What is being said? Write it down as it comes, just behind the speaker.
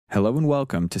Hello and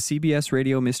welcome to CBS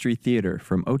Radio Mystery Theater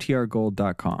from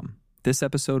OTRGold.com. This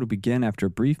episode will begin after a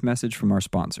brief message from our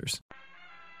sponsors.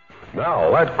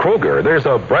 Now, at Kroger, there's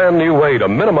a brand new way to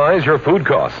minimize your food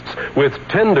costs with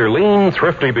tender, lean,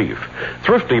 thrifty beef.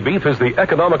 Thrifty beef is the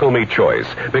economical meat choice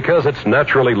because it's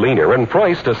naturally leaner and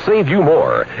priced to save you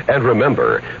more. And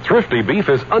remember, thrifty beef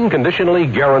is unconditionally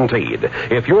guaranteed.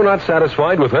 If you're not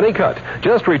satisfied with any cut,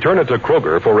 just return it to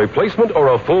Kroger for replacement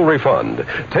or a full refund.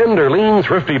 Tender, lean,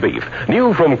 thrifty beef,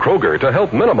 new from Kroger to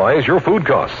help minimize your food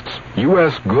costs.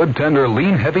 U.S. good, tender,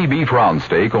 lean, heavy beef round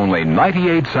steak, only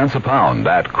 98 cents a pound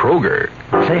at Kroger.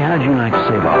 Say, how'd you like to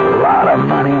save a lot of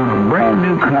money on a brand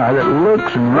new car that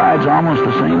looks and rides almost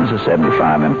the same as a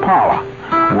 75 Impala?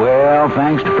 Well,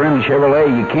 thanks to Friendly Chevrolet,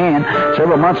 you can.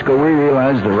 Several months ago, we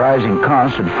realized the rising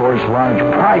costs had forced large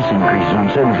price increases on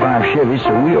 75 Chevys,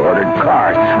 so we ordered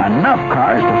cars, enough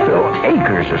cars to fill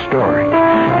acres of storage.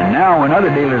 And now, when other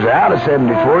dealers are out of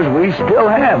 74s, we still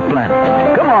have plenty.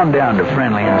 Come on down to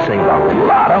Friendly and save a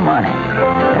lot of money.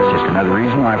 That's just another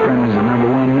reason why Friendly's the number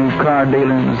one new car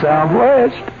dealer in the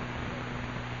Southwest.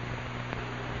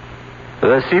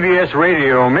 The CBS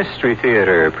Radio Mystery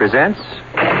Theater presents...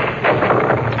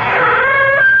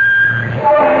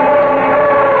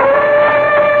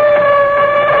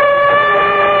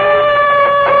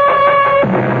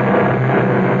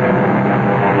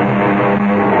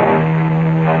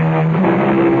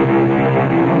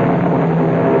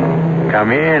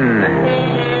 Come in.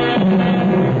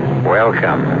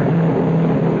 Welcome.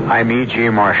 I'm E.G.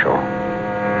 Marshall.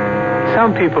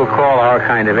 Some people call our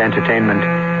kind of entertainment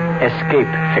escape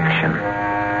fiction.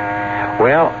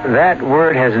 Well, that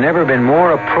word has never been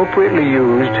more appropriately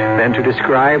used than to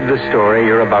describe the story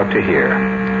you're about to hear.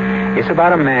 It's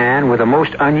about a man with a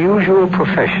most unusual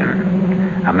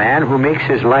profession, a man who makes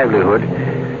his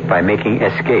livelihood by making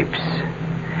escapes.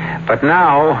 But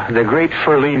now, the great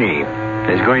Ferlini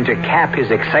is going to cap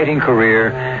his exciting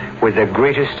career with the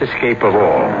greatest escape of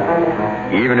all,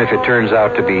 even if it turns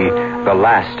out to be the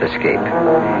last escape.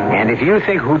 And if you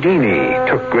think Houdini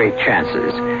took great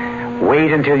chances,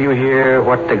 wait until you hear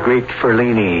what the great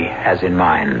Ferlini has in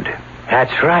mind.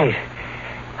 That's right.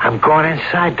 I'm going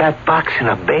inside that box in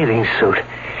a bathing suit,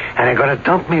 and they're going to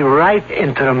dump me right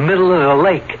into the middle of the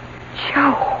lake.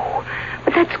 Joe,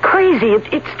 but that's crazy.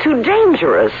 It's too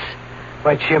dangerous.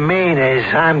 What you mean is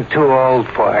I'm too old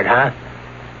for it, huh?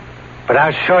 But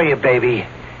I'll show you, baby.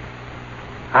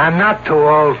 I'm not too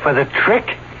old for the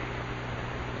trick.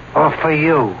 Or for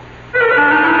you.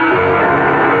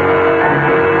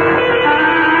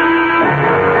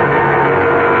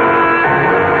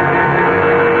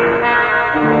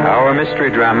 Our mystery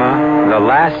drama, The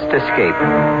Last Escape,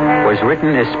 was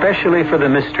written especially for the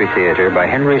Mystery Theater by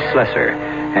Henry Slesser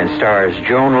and stars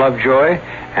Joan Lovejoy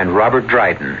and Robert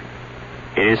Dryden.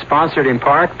 It is sponsored in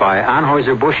part by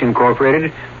Anheuser-Busch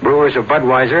Incorporated, Brewers of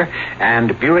Budweiser,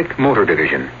 and Buick Motor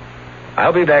Division.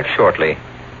 I'll be back shortly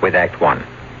with Act One.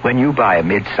 When you buy a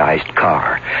mid-sized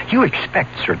car, you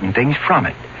expect certain things from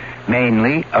it.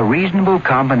 Mainly, a reasonable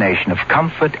combination of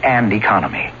comfort and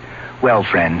economy. Well,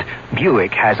 friend,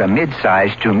 Buick has a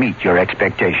mid-size to meet your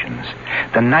expectations.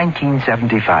 The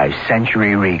 1975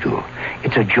 Century Regal.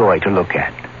 It's a joy to look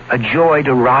at. A joy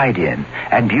to ride in,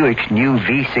 and Buick's new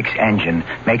V6 engine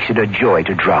makes it a joy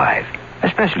to drive,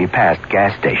 especially past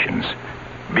gas stations.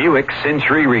 Buick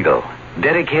Century Regal,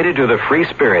 dedicated to the free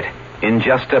spirit in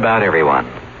just about everyone.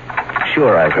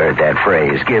 Sure, I've heard that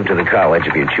phrase, give to the college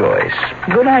of your choice.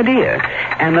 Good idea.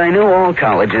 And I know all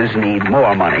colleges need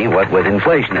more money, what with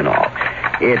inflation and all.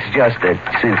 It's just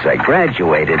that since I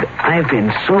graduated, I've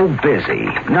been so busy,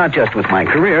 not just with my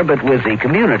career, but with the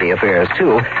community affairs,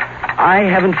 too, I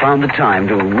haven't found the time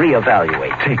to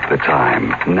reevaluate. Take the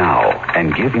time now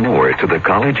and give more to the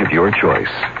college of your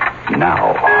choice.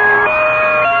 Now.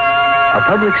 A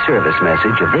public service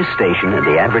message of this station and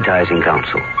the Advertising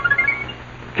Council.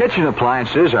 Kitchen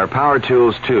appliances are power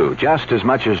tools, too, just as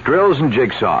much as drills and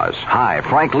jigsaws. Hi,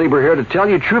 Frank Lieber here to tell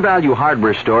you True Value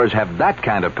hardware stores have that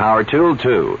kind of power tool,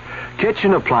 too.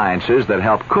 Kitchen appliances that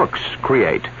help cooks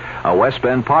create. A West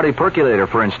Bend party percolator,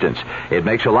 for instance. It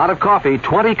makes a lot of coffee,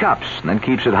 20 cups, and then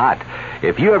keeps it hot.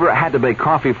 If you ever had to make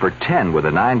coffee for 10 with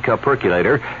a 9-cup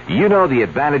percolator, you know the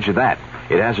advantage of that.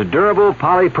 It has a durable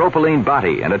polypropylene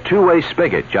body and a two-way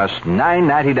spigot, just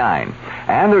 $9.99.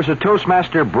 And there's a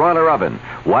Toastmaster broiler oven,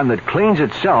 one that cleans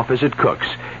itself as it cooks.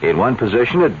 In one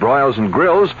position, it broils and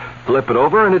grills. Flip it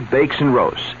over, and it bakes and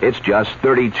roasts. It's just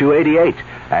 $32.88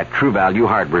 at True Value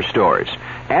hardware stores.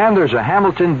 And there's a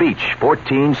Hamilton Beach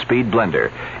 14-speed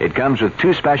blender. It comes with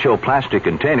 2 special plastic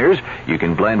containers. You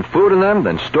can blend food in them,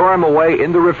 then store them away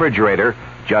in the refrigerator.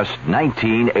 Just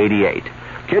 $19.88.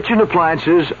 Kitchen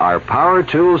appliances are power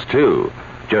tools, too.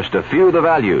 Just a few of the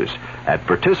values at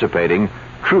participating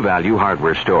True Value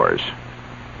hardware stores.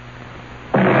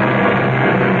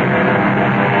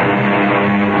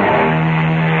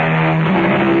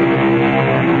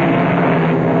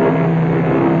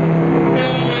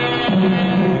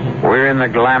 We're in the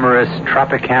glamorous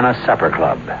Tropicana Supper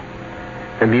Club.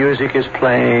 The music is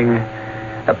playing,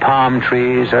 the palm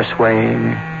trees are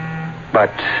swaying,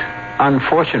 but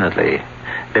unfortunately,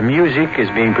 the music is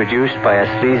being produced by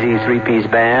a sleazy three-piece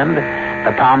band,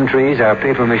 the palm trees are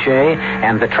papier-mâché,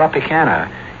 and the Tropicana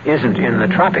isn't in the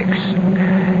tropics.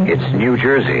 It's New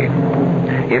Jersey.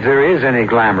 If there is any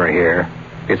glamour here,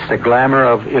 it's the glamour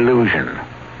of illusion.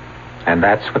 And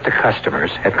that's what the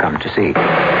customers have come to see.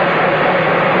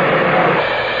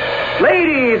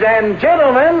 Ladies and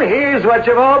gentlemen, here's what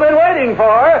you've all been waiting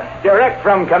for. Direct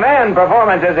from Command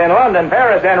performances in London,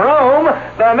 Paris, and Rome,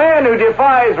 the man who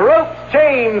defies ropes,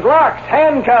 chains, locks,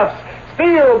 handcuffs,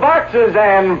 steel boxes,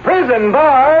 and prison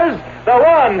bars, the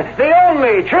one, the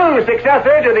only true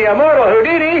successor to the immortal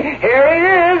Houdini. Here he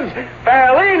is,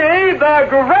 Fellini the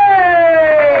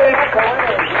Great!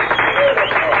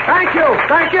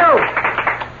 Thank you.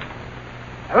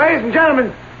 Ladies and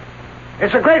gentlemen,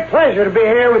 it's a great pleasure to be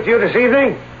here with you this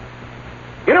evening.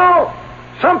 You know,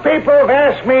 some people have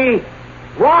asked me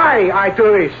why I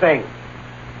do these things.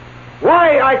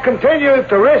 Why I continue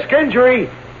to risk injury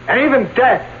and even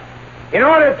death in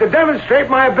order to demonstrate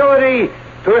my ability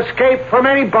to escape from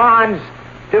any bonds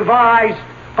devised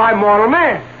by mortal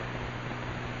man.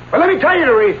 But let me tell you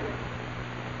the reason.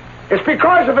 It's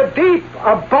because of a deep,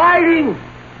 abiding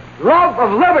love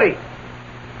of liberty,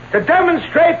 to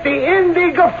demonstrate the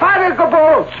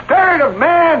indefatigable spirit of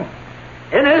man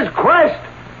in his quest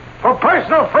for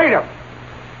personal freedom.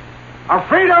 A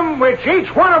freedom which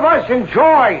each one of us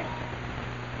enjoys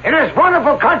in this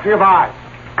wonderful country of ours.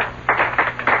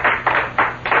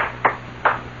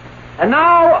 And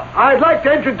now I'd like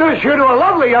to introduce you to a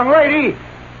lovely young lady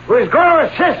who is going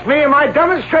to assist me in my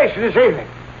demonstration this evening.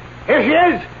 Here she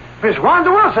is, Miss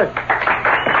Wanda Wilson.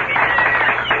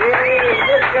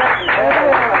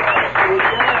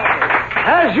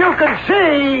 As you can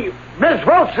see, Miss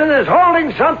Wilson is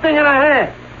holding something in her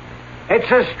hand. It's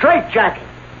a straitjacket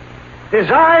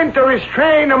designed to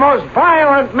restrain the most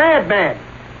violent madman.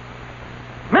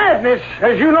 Madness,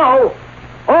 as you know,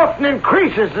 often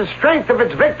increases the strength of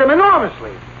its victim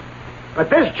enormously. But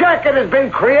this jacket has been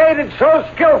created so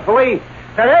skillfully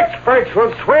that experts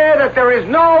will swear that there is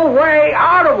no way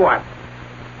out of one.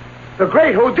 The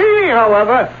great Houdini,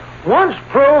 however, once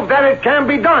proved that it can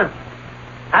be done.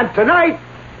 And tonight,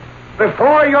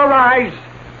 before your eyes,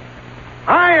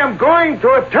 I am going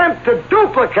to attempt to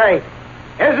duplicate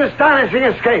his astonishing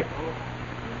escape.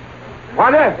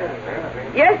 Wanda?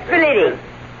 Yes, Fellini.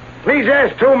 Please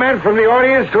ask two men from the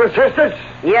audience to assist us.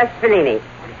 Yes, Fellini.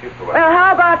 Well,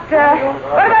 how about,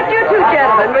 what about you two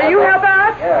gentlemen? Will you help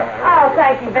out? Oh,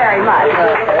 thank you very much.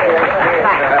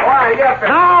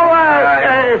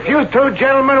 Now, if you two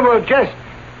gentlemen will just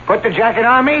put the jacket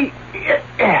on me.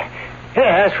 Yeah,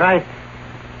 that's right.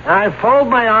 I fold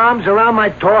my arms around my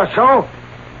torso,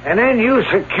 and then you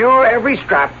secure every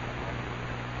strap.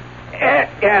 Yeah,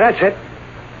 that's it.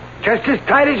 Just as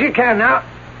tight as you can now.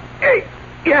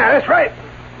 Yeah, that's right.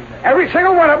 Every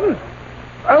single one of them.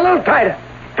 A little tighter.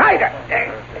 Tighter.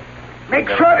 Make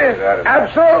sure there's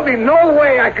absolutely no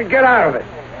way I could get out of it.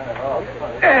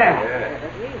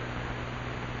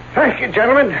 Thank you,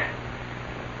 gentlemen.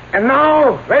 And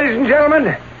now, ladies and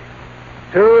gentlemen,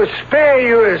 to spare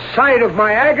you a sight of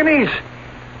my agonies,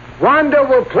 Wanda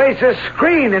will place a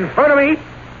screen in front of me.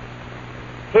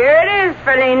 Here it is,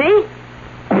 Fellini.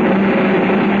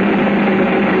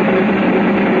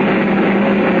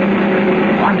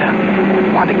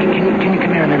 Wanda, can you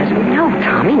come here a minute? No,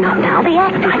 Tommy, not now. The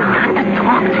act is on. I've got to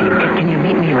talk to you. Can you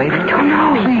meet me later? Don't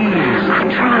know. Please. I'll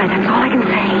try. That's all I can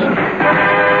say.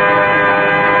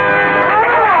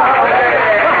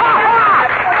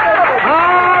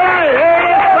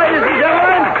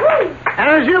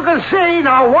 As you can see,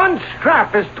 now one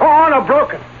strap is torn or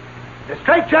broken. The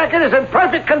straitjacket is in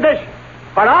perfect condition,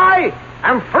 but I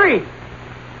am free.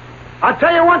 I'll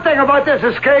tell you one thing about this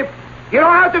escape. You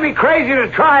don't have to be crazy to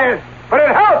try it, but it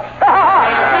helps.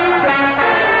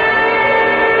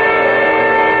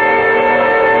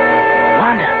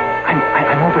 Wanda, I'm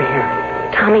over here.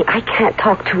 Tommy, I can't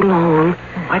talk too long.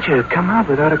 Why'd you come out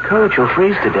without a coat? You'll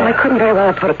freeze to death. Well, I couldn't very well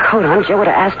have put a coat on. Joe would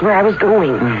have asked where I was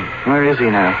going. Where is he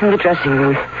now? In the dressing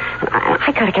room.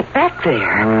 I gotta get back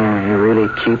there. He really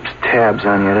keeps tabs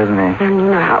on you, doesn't he? And you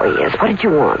know how he is. What did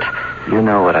you want? You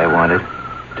know what I wanted.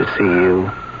 To see you.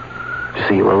 To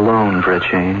see you alone for a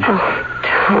change. Oh,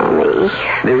 Tommy.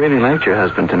 They really liked your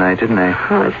husband tonight, didn't they?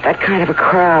 Oh, it's that kind of a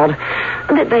crowd.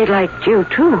 They liked you,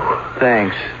 too.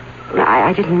 Thanks.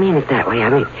 I didn't mean it that way. I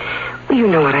mean, well, you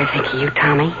know what I think of you,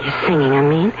 Tommy. Your singing, I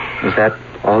mean. Is that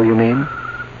all you mean?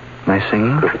 My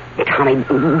singing? Tommy,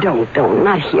 don't.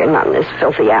 Not here, not in this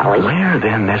filthy alley. Where,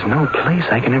 then? There's no place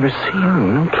I can ever see you.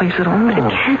 No place at all. But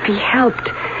it can't be helped.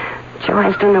 Joe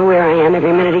has to know where I am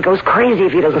every minute. He goes crazy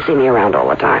if he doesn't see me around all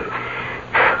the time.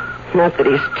 Not that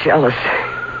he's jealous.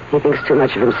 He thinks too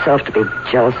much of himself to be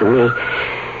jealous of me.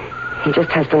 He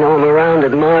just has to know I'm around,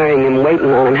 admiring him,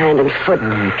 waiting on him hand and foot.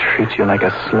 He treats you like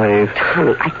a slave.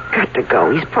 Tommy, I got to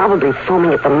go. He's probably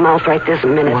foaming at the mouth right this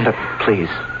minute. Wanda, please,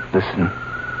 listen.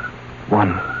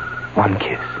 One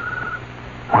kiss.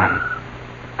 One.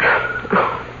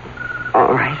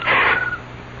 All right.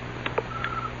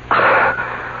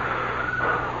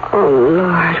 Oh,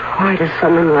 Lord, why does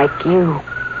someone like you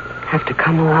have to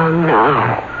come along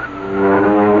now?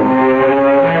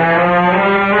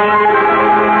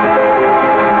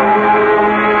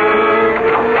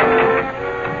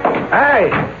 Hey,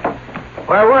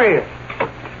 where were you?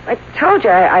 I told you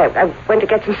I went to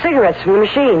get some cigarettes from the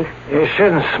machine. You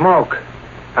shouldn't smoke.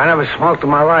 I never smoked in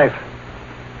my life.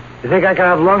 You think I could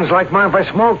have lungs like mine if I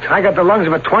smoked? I got the lungs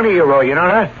of a 20-year-old, you know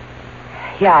that?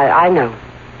 Yeah, I know.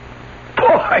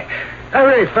 Boy, I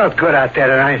really felt good out there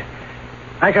tonight.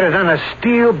 I could have done a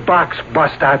steel box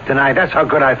bust out tonight. That's how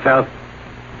good I felt.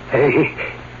 Hey,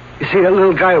 you see that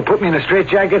little guy who put me in a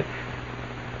straitjacket?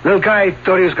 Little guy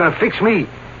thought he was going to fix me.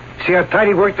 See how tight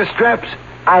he worked the straps?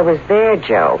 I was there,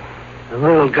 Joe. The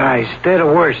little guys, they're the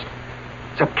worst.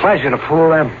 It's a pleasure to fool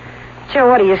them. Joe,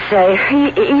 what do you say?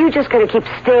 Are you just going to keep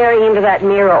staring into that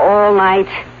mirror all night?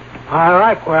 I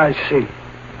like what I see.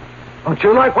 Don't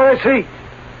you like what I see?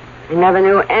 I never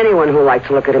knew anyone who liked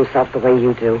to look at himself the way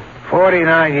you do.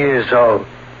 49 years old.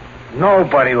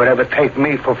 Nobody would ever take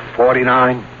me for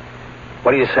 49.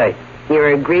 What do you say?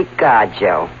 You're a Greek god,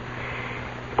 Joe.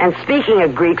 And speaking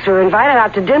of Greeks, we're invited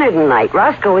out to dinner tonight.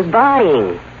 Roscoe is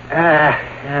buying.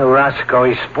 Roscoe,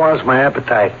 he spoils my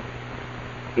appetite.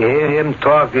 You hear him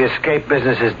talk, the escape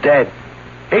business is dead.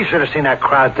 He should have seen that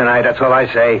crowd tonight, that's all I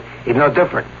say. He's no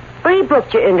different. Well, he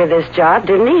booked you into this job,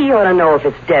 didn't he? He ought to know if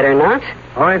it's dead or not.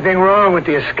 Only thing wrong with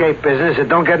the escape business, it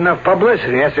don't get enough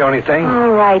publicity. That's the only thing.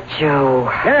 All right, Joe.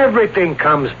 Everything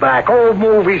comes back. Old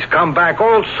movies come back,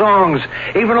 old songs,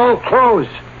 even old clothes.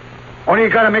 Only you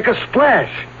gotta make a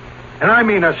splash. And I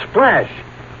mean a splash.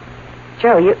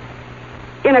 Joe, you're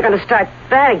not going to start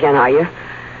that again, are you?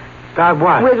 Start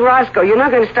what? With Roscoe. You're not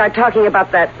going to start talking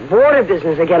about that water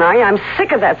business again, are you? I'm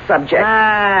sick of that subject.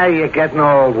 You're getting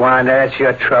old, Wanda. That's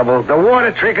your trouble. The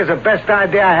water trick is the best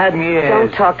idea I had in years.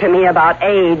 Don't talk to me about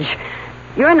age.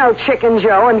 You're no chicken,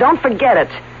 Joe, and don't forget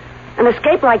it. An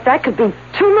escape like that could be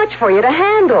too much for you to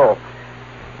handle.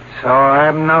 So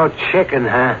I'm no chicken,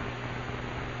 huh?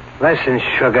 Listen,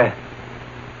 sugar.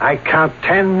 I count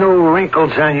 10 new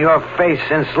wrinkles on your face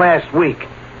since last week.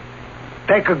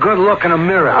 Take a good look in a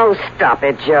mirror. Oh, stop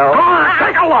it, Joe. Go on,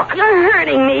 take a look. You're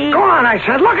hurting me. Go on, I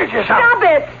said. Look at yourself. Stop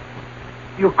it.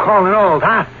 You calling old,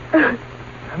 huh?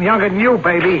 I'm younger than you,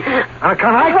 baby. On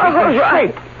account I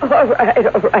keep in shape. All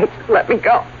right. Let me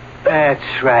go.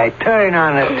 That's right. Turn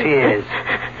on the tears.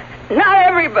 Not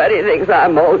everybody thinks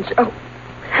I'm old, Joe.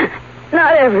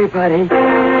 Not everybody.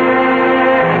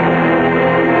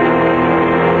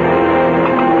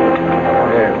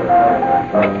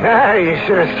 You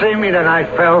should have seen me tonight,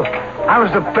 Phil. I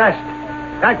was the best.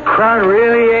 That crowd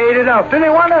really ate it up. Didn't they,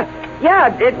 Wanda?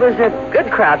 Yeah, it was a good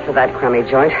crowd for that crummy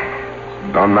joint.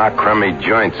 Don't knock crummy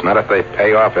joints, not if they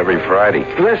pay off every Friday.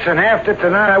 Listen, after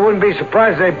tonight, I wouldn't be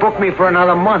surprised if they booked me for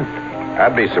another month.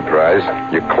 I'd be surprised.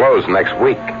 You close next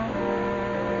week.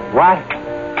 What?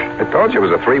 I told you it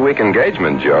was a 3-week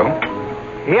engagement, Joe.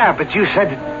 Yeah, but you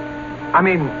said...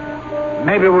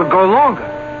 maybe it would go longer.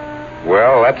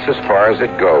 Well, that's as far as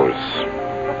it goes.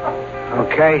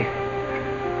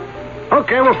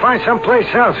 Okay, we'll find someplace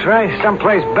else, right?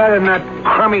 Someplace better than that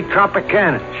crummy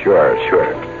Tropicana. Sure.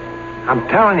 I'm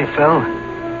telling you, Phil,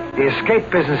 the escape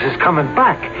business is coming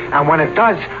back. And when it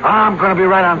does, I'm going to be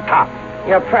right on top.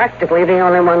 You're practically the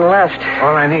only one left.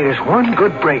 All I need is one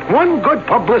good break, one good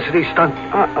publicity stunt.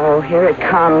 Uh-oh, here it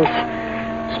comes.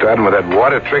 Starting with that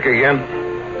water trick again?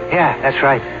 Yeah, that's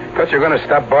right. Thought you were going to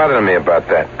stop bothering me about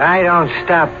that. I don't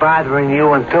stop bothering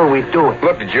you until we do it.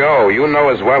 Look, Joe, you know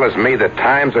as well as me that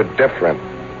times are different.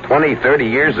 20, 30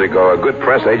 years ago, a good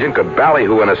press agent could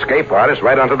ballyhoo an escape artist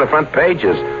right onto the front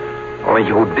pages. Only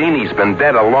Houdini's been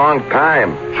dead a long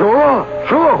time. Sure,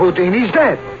 Houdini's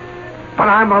dead. But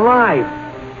I'm alive.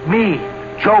 Me,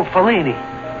 Joe Fellini.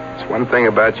 It's one thing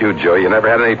about you, Joe. You never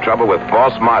had any trouble with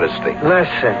false modesty.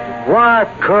 Listen, what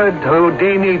could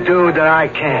Houdini do that I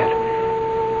can't?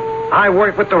 I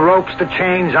work with the ropes, the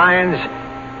chains, irons.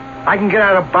 I can get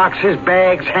out of boxes,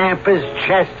 bags, hampers,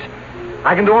 chests.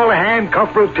 I can do all the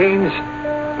handcuff routines.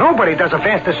 Nobody does a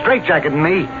faster straitjacket than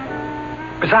me.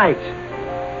 Besides,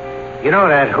 you know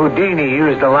that Houdini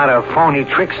used a lot of phony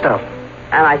trick stuff.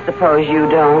 And I suppose you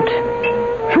don't?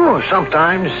 Sure,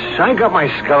 sometimes. I got my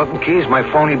skeleton keys, my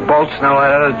phony bolts, and all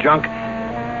that other junk.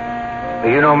 But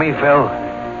you know me, Phil.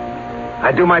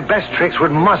 I do my best tricks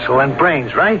with muscle and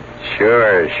brains, right?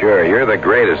 Sure. You're the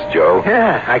greatest, Joe.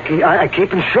 Yeah, I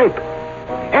keep in shape.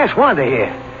 Ask Wanda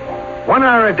here. 1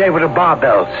 hour a day with the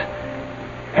barbells.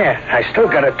 Yeah, I still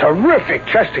got a terrific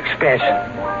chest expansion.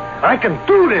 I can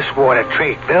do this water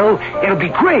trick, Phil. It'll be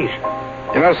great.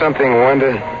 You know something,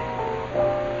 Wanda?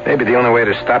 Maybe the only way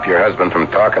to stop your husband from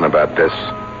talking about this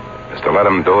is to let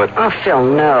him do it. Oh, Phil,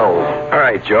 no. All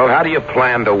right, Joe, how do you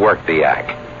plan to work the act?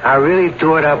 I really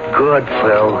do it up good,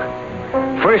 Phil.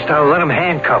 First, I'll let him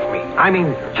handcuff me. I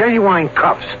mean, genuine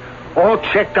cuffs. All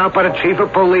checked out by the chief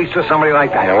of police or somebody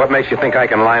like that. And what makes you think I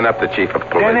can line up the chief of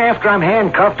police? Then after I'm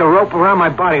handcuffed, a rope around my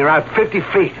body around 50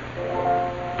 feet.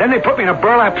 Then they put me in a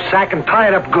burlap sack and tie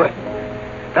it up good.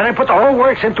 Then they put the whole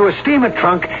works into a steamer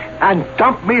trunk and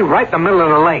dump me right in the middle of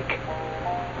the lake.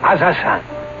 How's that sound?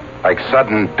 Like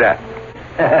sudden death.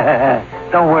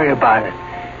 Don't worry about it.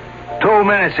 2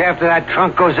 minutes after that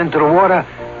trunk goes into the water,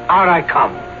 out I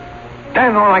come.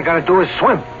 Then all I gotta do is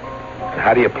swim. And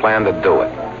how do you plan to do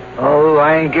it? Oh,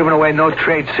 I ain't giving away no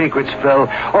trade secrets, Phil.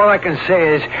 All I can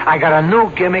say is I got a new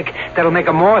gimmick that'll make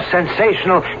it more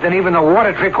sensational than even the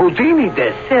water trick Houdini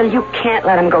did. Phil, you can't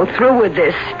let him go through with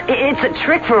this. It's a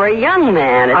trick for a young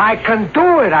man. I can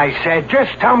do it, I said.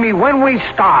 Just tell me when we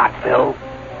start, Phil.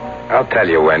 I'll tell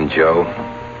you when, Joe.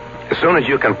 As soon as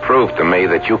you can prove to me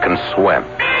that you can swim.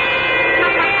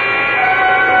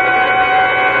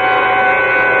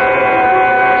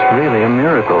 It's really a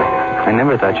miracle. I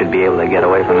never thought you'd be able to get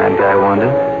away from that guy, Wanda.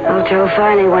 Oh, Joe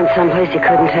finally went someplace he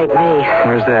couldn't take me.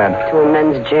 Where's that? To a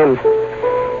men's gym.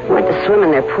 He went to swim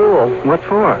in their pool. What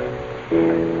for?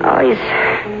 Oh,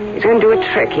 he's going to do a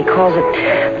trick. He calls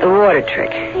it the water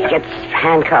trick. He gets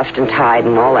handcuffed and tied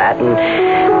and all that,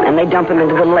 and they dump him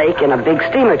into the lake in a big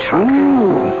steamer trunk.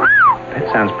 Ooh, that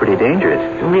sounds pretty dangerous.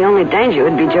 Well, the only danger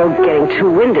would be Joe getting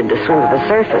too winded to swim to the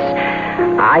surface.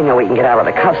 I know he can get out of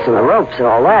the cuffs and the ropes and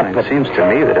all that, but... It seems to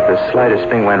me that if the slightest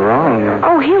thing went wrong...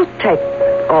 Oh, he'll take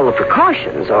all the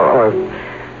precautions, or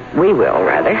we will,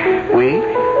 rather. We?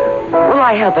 Well,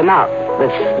 I help him out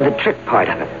with the trick part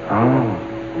of it.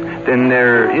 Oh. Then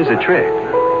there is a trick.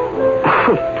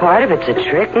 Part of it's a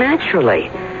trick, naturally.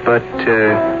 But,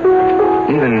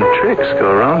 even tricks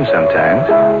go wrong sometimes,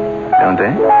 don't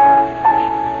they?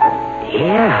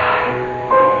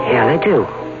 Yeah, they do.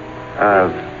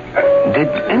 Did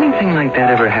anything like that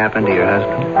ever happen to your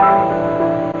husband?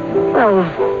 Well,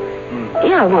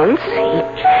 yeah, once.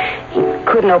 He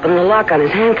couldn't open the lock on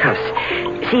his handcuffs.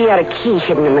 See, he had a key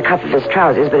hidden in the cuff of his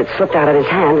trousers, but it slipped out of his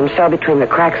hand and fell between the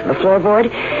cracks of the floorboard.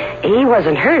 He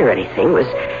wasn't hurt or anything. It was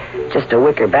just a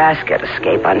wicker basket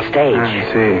escape on stage. I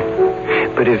see.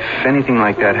 But if anything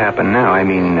like that happened now, I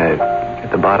mean, at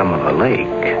the bottom of a lake...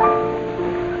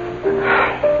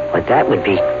 But that would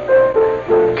be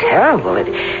terrible.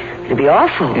 It'd be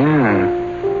awful.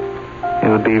 Yeah. It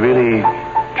would be really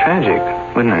tragic,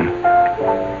 wouldn't it?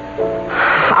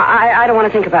 I don't want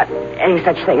to think about any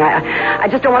such thing. I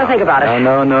just don't want to think about it.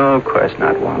 No, of course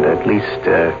not, Wanda. At least,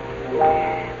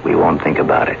 we won't think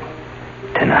about it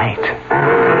tonight.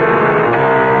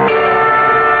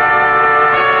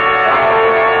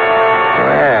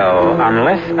 Well,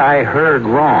 unless I heard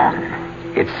wrong,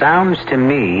 it sounds to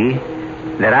me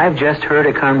that I've just heard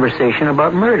a conversation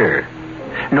about murder.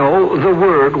 No, the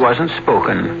word wasn't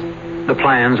spoken. The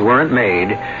plans weren't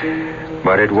made.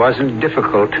 But it wasn't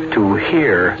difficult to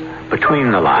hear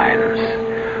between the lines.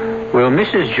 Will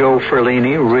Mrs. Joe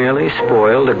Ferlini really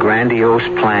spoil the grandiose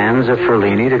plans of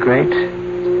Ferlini the Great?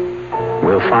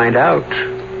 We'll find out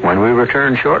when we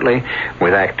return shortly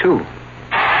with Act 2.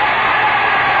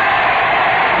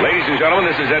 Ladies and gentlemen,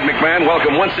 this is Ed McMahon.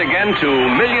 Welcome once again to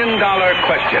Million Dollar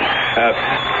Question.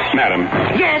 Madam.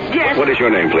 Yes. What is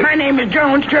your name, please? My name is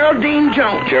Jones, Geraldine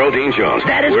Jones. Geraldine Jones.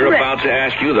 That is We're correct. about to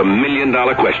ask you the $1 million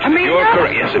question. $1 million? If you're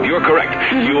correct. Yes, if you're correct,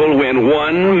 you will win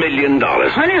 $1 million.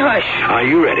 Honey, hush. Are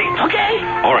you ready? Okay.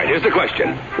 All right, here's the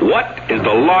question. What is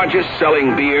the largest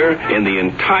selling beer in the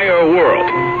entire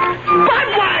world?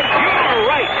 Budweiser. You're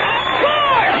right.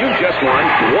 Good. You just won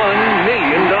 $1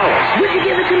 million. Would you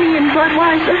give it to me in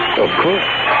Budweiser? Of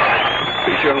course.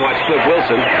 Be sure and watch Flip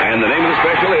Wilson. And the name of the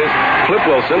special is Flip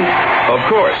Wilson, of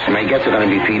course. My guests are going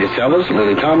to be Peter Sellers,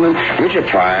 Lily Tomlin, Richard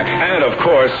Pryor. And, of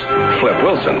course, Flip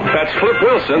Wilson. That's Flip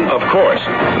Wilson, of course.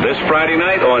 This Friday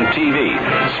night on TV.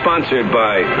 Sponsored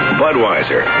by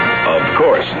Budweiser. Of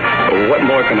course. What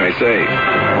more can I say?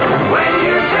 When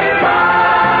you say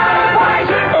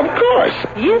Budweiser. Of course.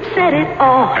 You've said it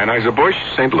all. Anheuser-Busch,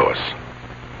 St. Louis.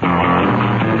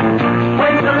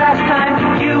 When's the last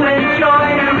time you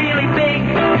enjoyed a really big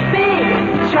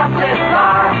chocolate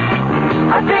bar?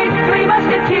 A big Three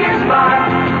Musketeers bar.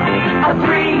 A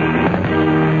Three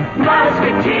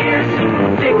Musketeers.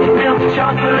 Thick milk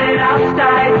chocolate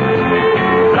outside.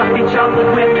 Fluffy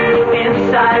chocolate whipped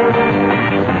inside.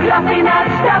 Fluffy, not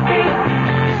stuffy,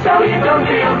 so you don't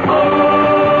feel full.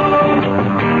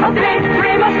 A big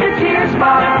Three Musketeers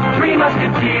bar. Three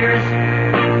Musketeers.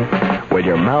 When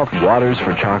your mouth waters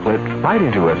for chocolate, bite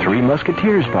into a Three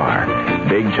Musketeers bar.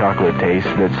 Big chocolate taste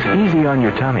that's easy on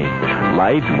your tummy.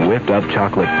 Light, whipped-up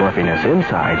chocolate fluffiness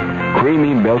inside.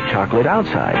 Creamy milk chocolate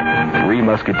outside. Three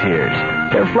Musketeers.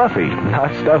 They're fluffy,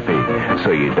 not stuffy,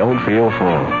 so you don't feel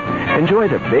full. Enjoy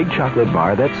the big chocolate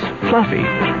bar that's fluffy,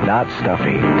 not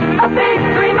stuffy. A big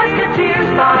Three Musketeers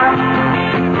bar.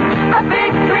 A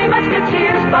big Three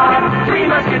Musketeers bar. Three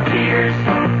Musketeers.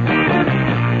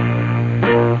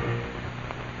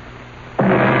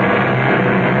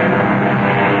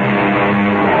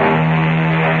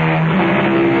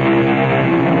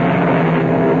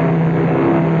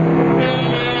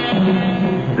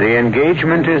 The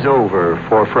engagement is over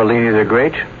for Ferlini the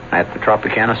Great at the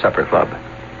Tropicana Supper Club.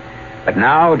 But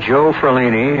now Joe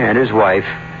Ferlini and his wife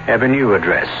have a new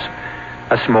address,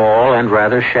 a small and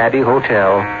rather shabby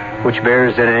hotel which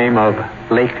bears the name of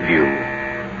Lakeview,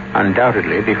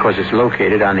 undoubtedly because it's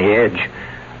located on the edge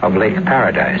of Lake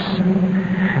Paradise.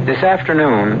 This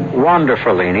afternoon, Wanda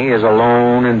Ferlini is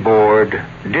alone and bored,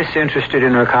 disinterested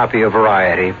in her copy of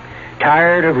Variety,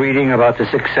 tired of reading about the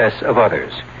success of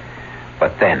others.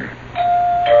 But then...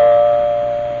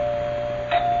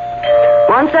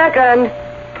 One second.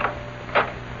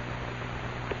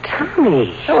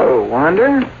 Tommy. Hello,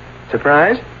 Wanda.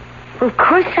 Surprised? Well, of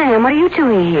course I am. What are you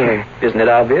doing here? Isn't it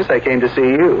obvious? I came to see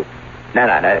you. No.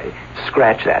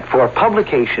 Scratch that. For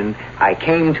publication, I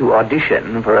came to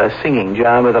audition for a singing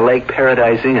job at the Lake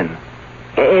Paradise Inn.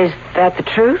 Is that the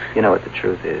truth? You know what the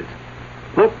truth is.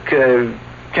 Look, can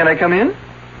I come in?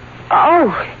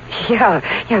 Oh,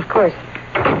 yeah, of course.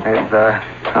 I've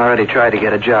already tried to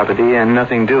get a job at the inn.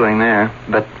 Nothing doing there.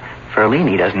 But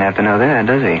Ferlini doesn't have to know that,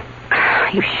 does he?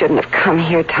 You shouldn't have come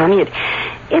here, Tommy.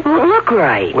 It won't look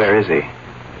right. Where is he?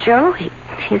 Joe?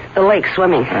 He's at the lake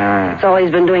swimming. That's all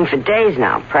he's been doing for days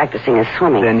now, practicing his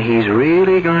swimming. Then he's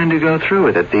really going to go through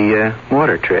with it, the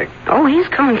water trick. Oh, he's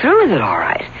going through with it all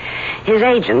right. His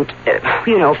agent,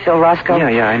 Phil Roscoe.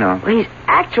 Yeah, I know. Well, he's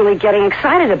actually getting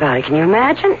excited about it. Can you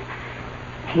imagine?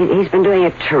 He's been doing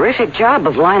a terrific job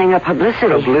of lining up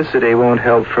publicity. Publicity won't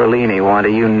help Ferlini, Wanda.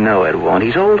 You know it won't.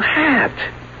 He's old hat.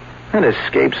 That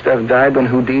escape stuff died when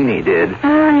Houdini did.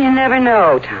 You never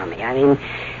know, Tommy. I mean,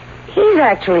 he's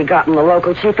actually gotten the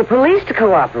local chief of police to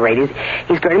cooperate.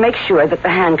 He's going to make sure that the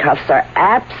handcuffs are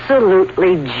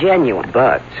absolutely genuine.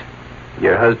 But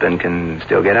your husband can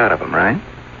still get out of them, right?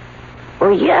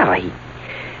 Well, yeah,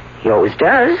 he always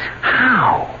does.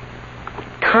 How?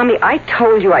 Tommy, I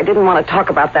told you I didn't want to talk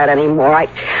about that anymore.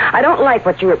 I don't like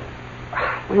what you're...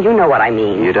 Well, you know what I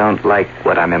mean. You don't like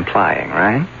what I'm implying,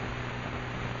 right?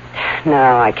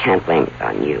 No, I can't blame it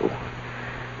on you.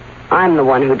 I'm the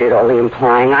one who did all the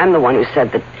implying. I'm the one who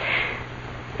said that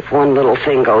if one little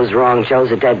thing goes wrong,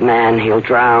 Joe's a dead man. He'll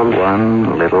drown.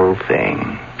 One little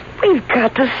thing. We've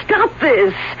got to stop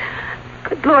this.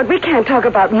 Good Lord, we can't talk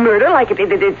about murder like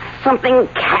it's something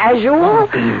casual.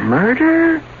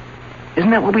 Murder?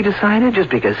 Isn't that what we decided? Just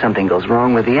because something goes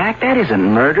wrong with the act, that isn't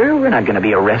murder. We're not going to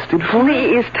be arrested for it.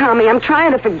 Please, Tommy, I'm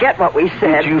trying to forget what we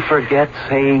said. Did you forget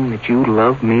saying that you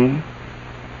love me?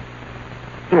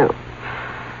 No,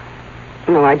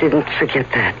 I didn't forget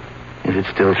that. Is it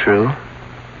still true?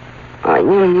 Oh,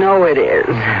 you know it is.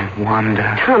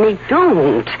 Wanda. Tommy,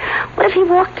 don't. What if he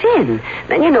walked in?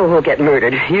 Then you know who'll get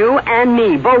murdered. You and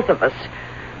me, both of us.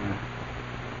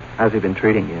 How's he been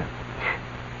treating you?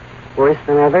 Worse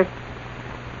than ever.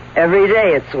 Every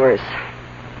day it's worse.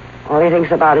 All he thinks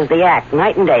about is the act,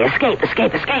 night and day. Escape.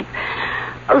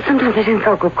 Oh, sometimes I think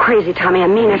I'll go crazy, Tommy. I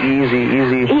mean it.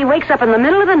 Easy. He wakes up in the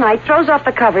middle of the night, throws off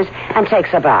the covers, and takes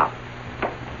a bow.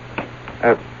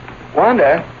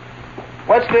 Wanda,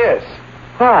 what's this?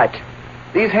 What?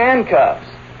 These handcuffs.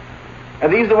 Are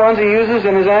these the ones he uses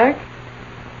in his act?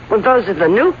 Well, those are the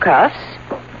new cuffs.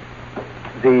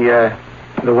 The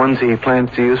The ones he plans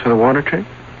to use for the water trick?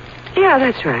 Yeah,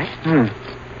 that's right.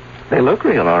 They look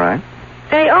real, all right.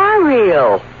 They are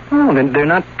real. Oh, then they're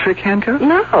not trick handcuffs?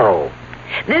 No.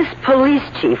 This police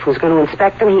chief who's going to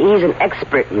inspect them, he's an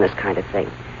expert in this kind of thing.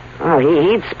 Oh,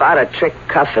 he'd spot a trick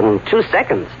cuff in 2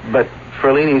 seconds. But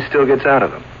Ferlini still gets out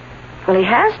of them. Well, he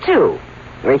has to.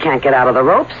 Or he can't get out of the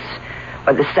ropes,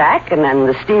 or the sack, and then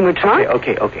the steamer trunk.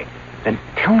 Okay. Then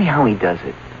tell me how he does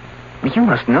it. You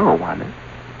must know, Wanda.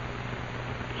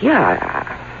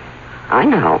 Yeah, I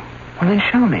know. Well, then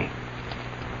show me.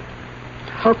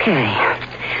 Okay.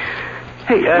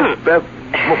 Hey,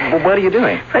 what are you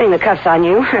doing? Putting the cuffs on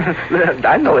you.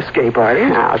 I'm no escape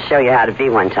artist. I'll show you how to be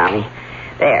one, Tommy.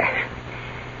 There.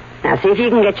 Now, see if you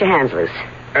can get your hands loose.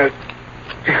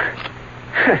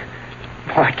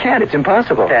 Well, I can't. It's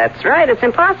impossible. That's right. It's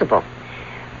impossible.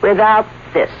 Without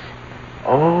this.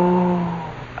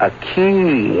 Oh, a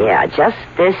key. Yeah, just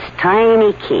this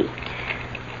tiny key.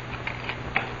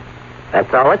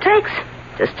 That's all it takes.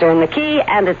 Just turn the key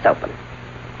and it's open.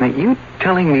 Now, you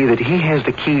telling me that he has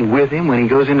the key with him when he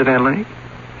goes into that lake?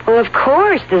 Well, of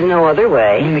course. There's no other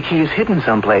way. I mean, the key is hidden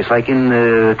someplace, like in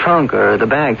the trunk or the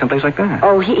bag, someplace like that.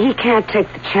 Oh, he can't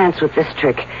take the chance with this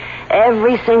trick.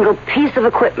 Every single piece of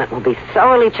equipment will be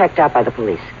thoroughly checked out by the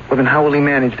police. Well, then how will he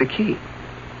manage the key?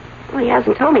 Well, he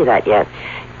hasn't told me that yet.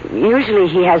 Usually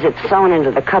he has it sewn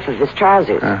into the cuff of his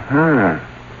trousers. Uh-huh.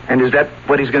 And is that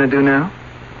what he's going to do now?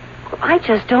 Well, I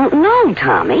just don't know,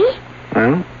 Tommy.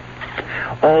 Well,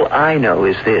 all I know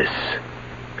is this.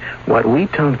 What we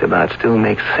talked about still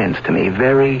makes sense to me.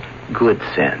 Very good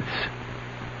sense.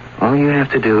 All you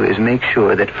have to do is make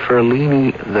sure that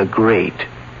Ferlini the Great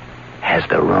has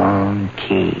the wrong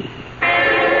key.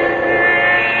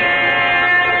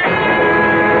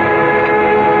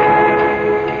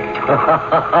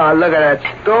 Look at that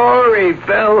story,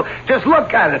 Phil. Just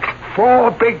look at it.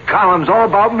 4 big columns all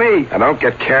about me. Now, don't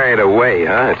get carried away,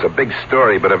 huh? It's a big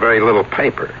story, but a very little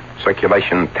paper.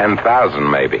 Circulation 10,000,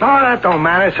 maybe. Oh, that don't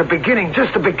matter. It's a beginning,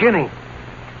 just a beginning.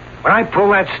 When I pull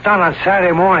that stunt on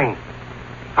Saturday morning,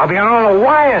 I'll be on all the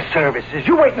wire services.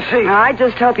 You wait and see. I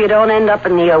just hope you don't end up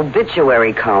in the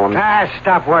obituary column.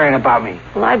 Stop worrying about me.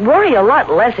 Well, I'd worry a lot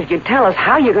less if you'd tell us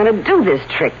how you're going to do this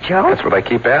trick, Joe. That's what I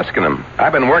keep asking him.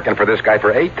 I've been working for this guy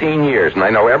for 18 years, and I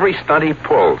know every stunt he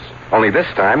pulls. Only this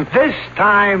time... This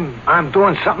time, I'm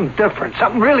doing something different.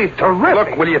 Something really terrific.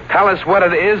 Look, will you tell us what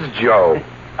it is, Joe?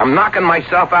 I'm knocking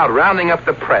myself out, rounding up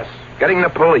the press, getting the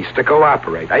police to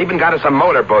cooperate. I even got us a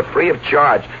motorboat free of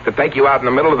charge to take you out in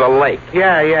the middle of the lake.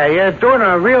 Yeah, you're doing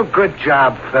a real good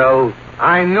job, Phil.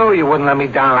 I knew you wouldn't let me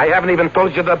down. I haven't even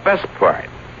told you the best part.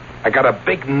 I got a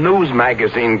big news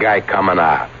magazine guy coming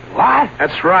out. What?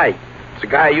 That's right. It's a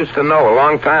guy I used to know a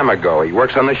long time ago. He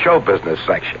works on the show business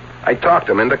section. I talked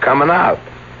him into coming out.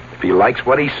 If he likes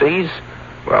what he sees,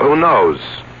 well, who knows?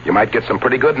 You might get some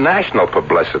pretty good national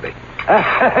publicity.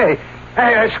 Hey,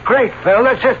 that's great, Phil.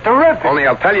 That's just terrific. Only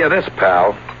I'll tell you this,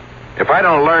 pal. If I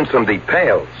don't learn some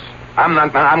details, I'm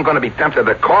going to be tempted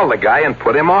to call the guy and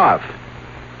put him off.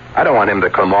 I don't want him to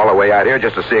come all the way out here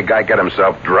just to see a guy get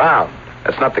himself drowned.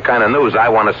 That's not the kind of news I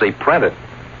want to see printed.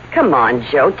 Come on,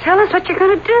 Joe. Tell us what you're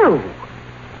going to do.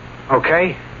 Okay.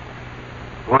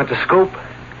 You want the scoop?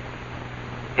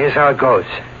 Here's how it goes.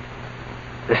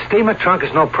 The steamer trunk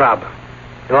is no problem.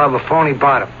 You'll have a phony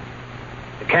bottom.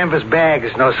 The canvas bag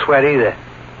is no sweat either.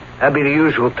 That'd be the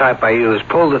usual type I use.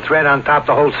 Pull the thread on top,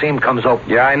 the whole seam comes open.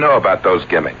 Yeah, I know about those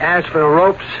gimmicks. As for the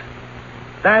ropes,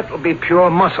 that'll be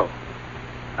pure muscle.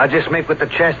 I'll just make with the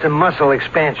chest and muscle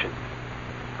expansion.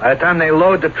 By the time they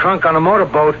load the trunk on a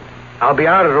motorboat, I'll be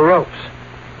out of the ropes.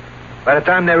 By the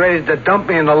time they're ready to dump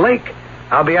me in the lake,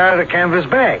 I'll be out of the canvas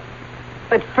bag.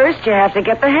 But first you have to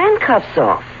get the handcuffs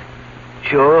off.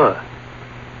 Sure.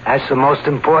 That's the most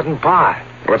important part.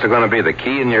 What's it going to be, the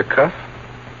key in your cuff?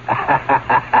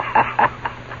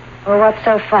 Well, what's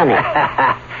so funny?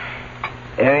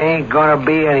 There ain't going to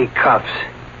be any cuffs.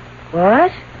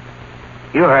 What?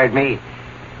 You heard me.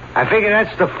 I figure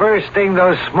that's the first thing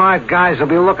those smart guys will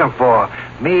be looking for.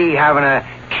 Me having a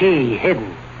key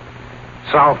hidden.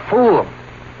 So I'll fool them.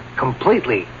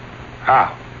 Completely.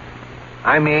 How?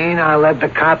 I mean, I'll let the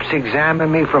cops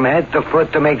examine me from head to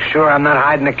foot to make sure I'm not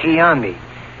hiding a key on me.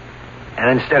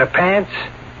 And instead of pants,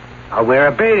 I'll wear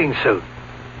a bathing suit.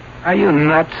 Are you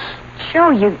nuts? Joe,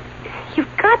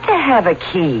 you've got to have a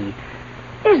key.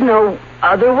 There's no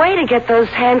other way to get those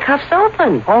handcuffs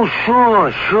open. Oh,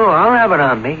 sure. I'll have it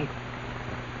on me.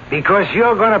 Because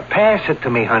you're going to pass it to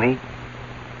me, honey.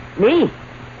 Me?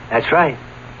 That's right.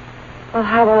 Well,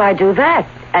 how will I do that?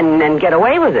 And then get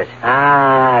away with it?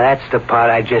 Ah, that's the part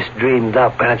I just dreamed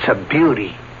up, and it's a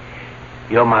beauty.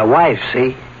 You're my wife,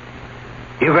 see?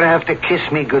 You're going to have to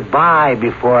kiss me goodbye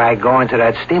before I go into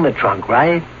that steamer trunk,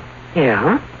 right?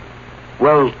 Yeah?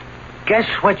 Well, guess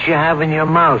what you have in your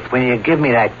mouth when you give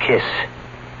me that kiss?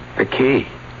 The key.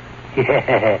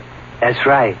 Yeah, that's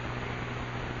right.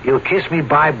 You'll kiss me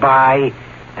bye-bye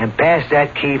and pass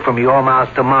that key from your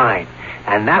mouth to mine.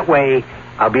 And that way,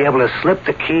 I'll be able to slip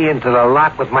the key into the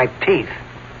lock with my teeth.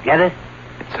 Get it?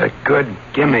 It's a good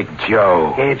gimmick,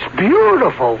 Joe. It's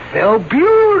beautiful, Phil.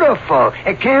 Beautiful.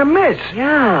 It can't miss.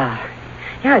 Yeah.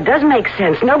 Yeah, it does make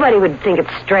sense. Nobody would think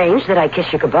it's strange that I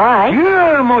kiss you goodbye.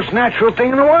 Yeah, the most natural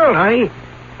thing in the world, honey.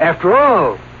 After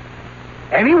all,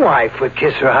 any wife would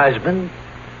kiss her husband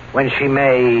when she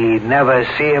may never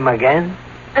see him again.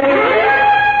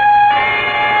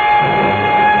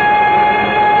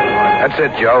 That's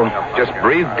it, Joe. Just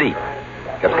breathe deep.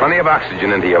 Get plenty of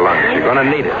oxygen into your lungs. You're going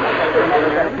to need it.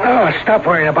 Oh, stop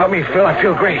worrying about me, Phil. I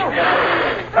feel great.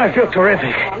 I feel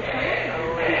terrific.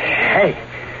 Hey,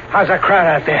 how's that crowd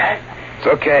out there? It's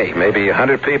okay. Maybe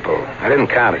 100 people. I didn't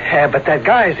count it. Yeah, but that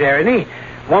guy's there, isn't he?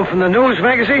 One from the news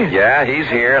magazine? Yeah, he's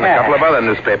here, and a couple of other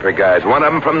newspaper guys. One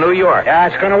of them from New York. Yeah,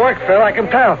 it's going to work, Phil. I can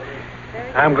tell.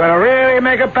 I'm going to really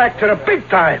make it back to the big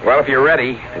time. Well, if you're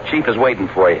ready, the chief is waiting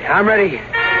for you. I'm ready.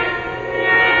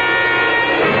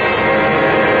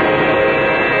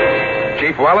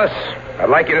 Chief Wallace, I'd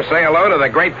like you to say hello to the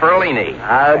great Ferlini.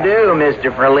 How do, Mr.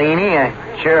 Ferlini?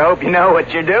 I sure hope you know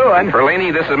what you're doing.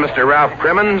 Ferlini, this is Mr. Ralph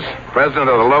Crimmins, president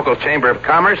of the local Chamber of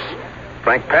Commerce,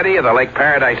 Frank Petty of the Lake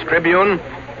Paradise Tribune,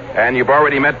 and you've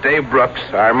already met Dave Brooks,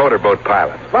 our motorboat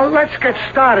pilot. Well, let's get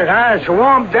started, huh? It's a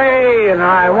warm day, and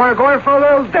I want to go in for a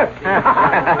little dip.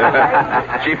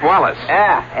 Chief Wallace.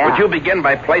 Yeah. Would you begin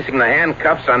by placing the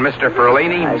handcuffs on Mr.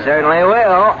 Ferlini? I certainly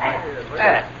will.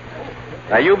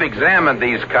 Now, you've examined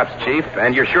these cuffs, Chief,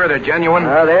 and you're sure they're genuine?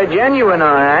 Oh, they're genuine,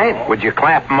 all right. Would you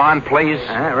clamp them on, please?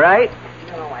 Right.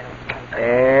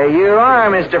 There you are,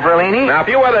 Mr. Ferlini. Now, if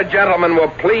you other gentlemen will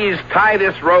please tie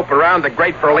this rope around the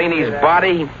great Ferlini's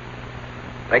body.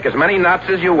 Make as many knots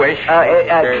as you wish.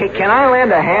 Can I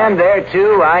lend a hand there,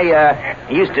 too? I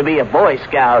used to be a Boy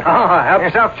Scout. Oh, help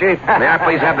yourself, Chief. May I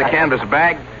please have the canvas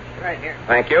bag? Right here.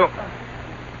 Thank you.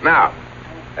 Now,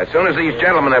 as soon as these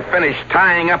gentlemen have finished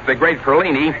tying up the great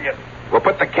Ferlini, we'll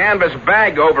put the canvas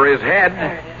bag over his head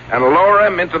and lower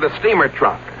him into the steamer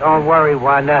trunk. Don't worry,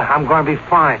 Wanda. I'm going to be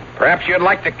fine. Perhaps you'd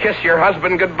like to kiss your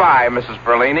husband goodbye, Mrs.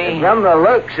 Ferlini. From the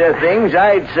looks of things,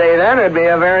 I'd say that would be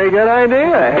a very good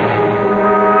idea.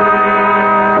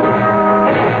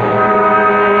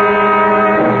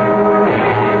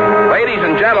 Ladies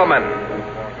and gentlemen,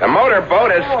 the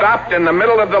motorboat has stopped in the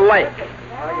middle of the lake.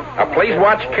 Now, please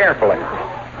watch carefully.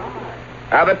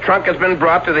 Now the trunk has been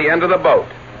brought to the end of the boat.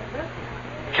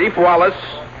 Chief Wallace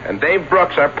and Dave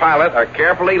Brooks, our pilot, are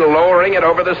carefully lowering it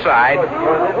over the side.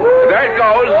 There it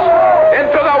goes,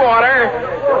 into the water.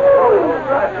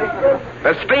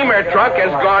 The steamer trunk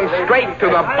has gone straight to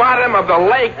the bottom of the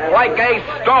lake like a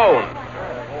stone.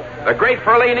 The great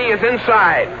Ferlini is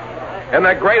inside, in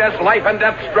the greatest life and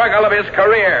death struggle of his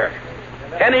career.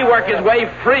 Can he work his way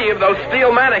free of those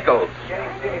steel manacles?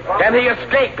 Can he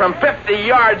escape from 50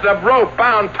 yards of rope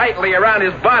bound tightly around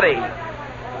his body?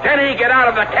 Can he get out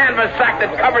of the canvas sack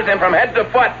that covers him from head to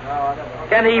foot?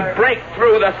 Can he break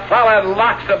through the solid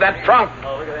locks of that trunk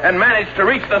and manage to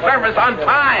reach the surface on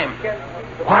time?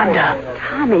 Wanda.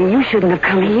 Tommy, you shouldn't have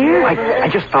come here. I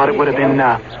just thought it would have been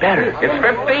better. It's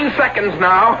 15 seconds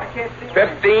now.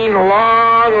 15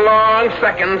 long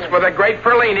seconds for the great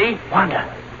Ferlini. Wanda,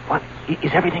 what?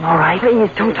 Is everything all right? Please,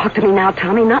 don't talk to me now,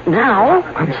 Tommy. Not now.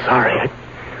 I'm sorry.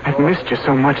 I've missed you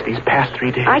so much these past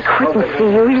 3 days. I couldn't see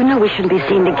you. You know we shouldn't be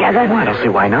seen together. Well, I don't see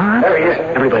why not. There he is.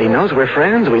 Everybody knows we're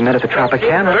friends. We met at the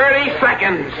Tropicana. 30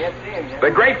 seconds. The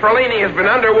great Ferlini has been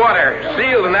underwater,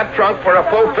 sealed in that trunk for a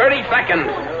full 30 seconds,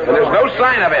 and there's no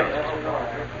sign of him.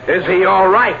 Is he all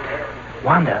right?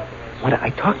 Wanda, I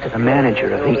talked to the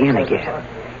manager of the inn again.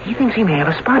 He thinks he may have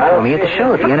a spot for me at the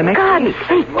show at the end of next week.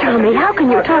 For God's sake, Tommy, how can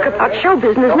you talk about show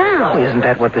business now? Oh, isn't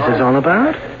that what this is all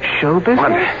about? Show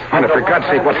business? Wanda, for God's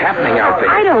sake, what's happening out there?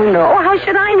 I don't know. How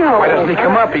should I know? Why doesn't he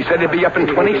come up? He said he'd be up in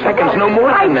 20 seconds, no more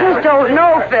I than that. just don't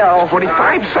know, Phil.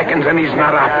 45 seconds and he's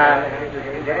not up.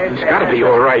 He's got to be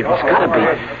all right. He's got to be.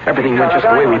 Everything went just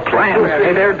the way we planned.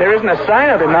 Hey, there isn't a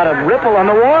sign of him, not a ripple on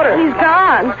the water. He's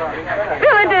gone.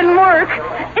 Phil, it didn't work.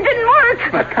 It didn't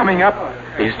work. Not coming up.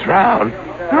 He's drowned.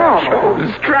 No.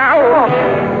 Joe's drowned.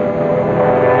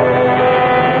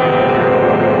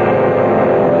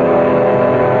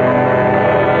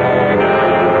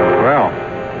 Well,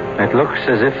 it looks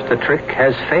as if the trick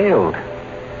has failed.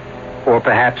 Or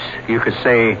perhaps you could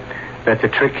say that the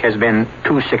trick has been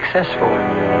too successful.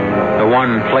 The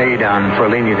one played on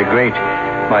Ferlini the Great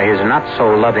by his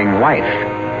not-so-loving wife.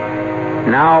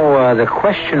 Now, the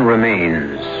question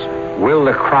remains, will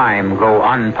the crime go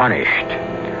unpunished?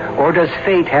 Or does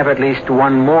fate have at least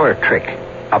one more trick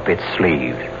up its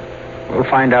sleeve? We'll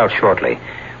find out shortly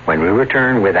when we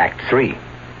return with Act 3.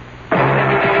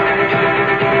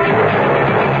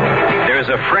 There's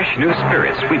a fresh new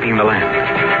spirit sweeping the land.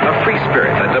 A free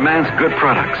spirit that demands good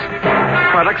products.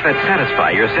 Products that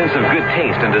satisfy your sense of good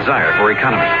taste and desire for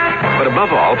economy. But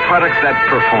above all, products that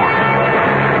perform.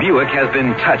 Buick has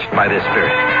been touched by this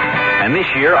spirit. And this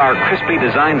year, our crisply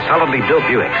designed, solidly built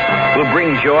Buicks will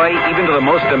bring joy even to the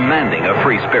most demanding of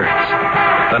free spirits.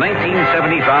 The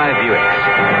 1975 Buicks,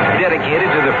 dedicated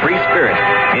to the free spirit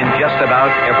in just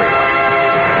about everyone.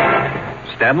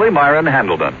 Stanley Myron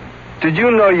Handleton. Did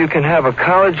you know you can have a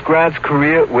college grad's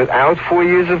career without 4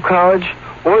 years of college?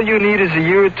 All you need is a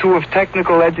year or two of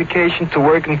technical education to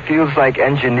work in fields like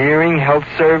engineering, health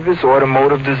service,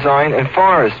 automotive design, and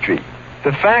forestry.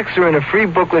 The facts are in a free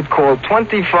booklet called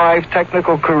 25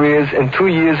 Technical Careers in 2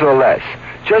 years or Less.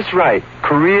 Just right.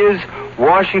 Careers,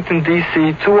 Washington,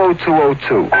 D.C.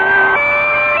 20202.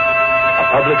 A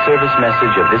public service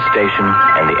message of this station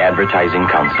and the Advertising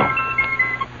Council.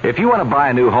 If you want to buy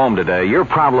a new home today, your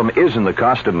problem isn't the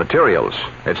cost of materials.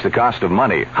 It's the cost of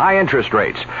money. High interest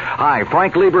rates. Hi,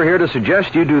 Frank Lieber here to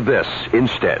suggest you do this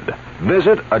instead.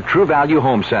 Visit a True Value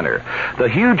Home Center. The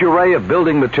huge array of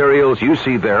building materials you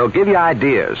see there will give you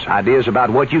ideas about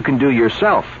what you can do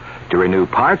yourself to renew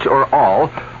parts or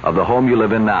all of the home you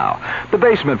live in now. The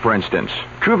basement, for instance.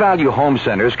 True Value Home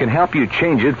Centers can help you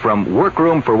change it from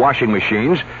workroom for washing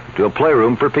machines to a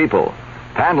playroom for people.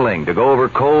 Paneling to go over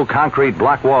cold concrete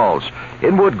block walls,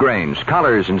 in wood grains,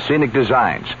 colors, and scenic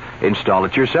designs. Install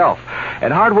it yourself.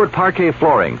 And hardwood parquet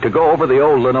flooring to go over the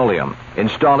old linoleum.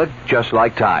 Install it just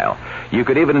like tile. You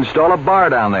could even install a bar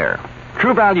down there.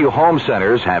 True Value Home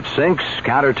Centers have sinks,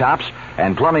 countertops,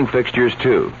 and plumbing fixtures,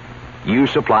 too. You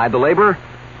supply the labor,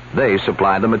 they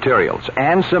supply the materials,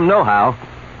 and some know-how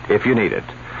if you need it.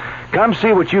 Come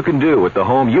see what you can do with the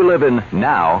home you live in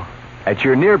now at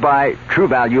your nearby True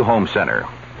Value Home Center.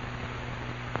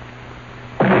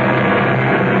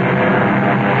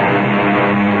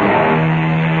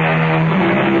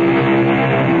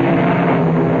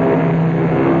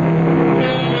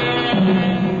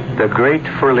 The great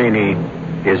Ferlini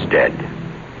is dead.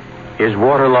 His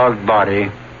waterlogged body,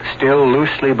 still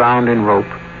loosely bound in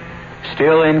rope,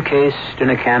 still encased in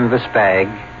a canvas bag,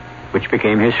 which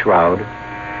became his shroud,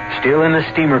 still in a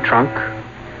steamer trunk,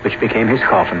 which became his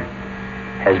coffin,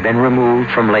 has been removed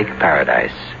from Lake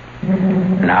Paradise.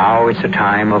 Now it's a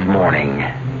time of mourning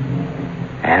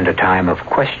and a time of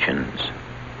questions.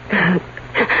 I'm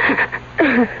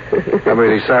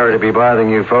really sorry to be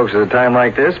bothering you folks at a time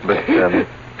like this, but in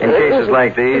cases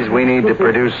like these, we need to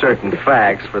produce certain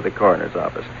facts for the coroner's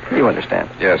office. You understand?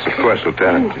 Yes, of course,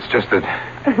 Lieutenant. It's just that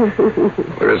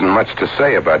there isn't much to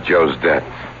say about Joe's death.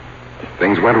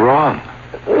 Things went wrong.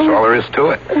 That's all there is to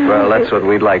it. Well, that's what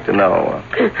we'd like to know.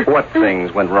 What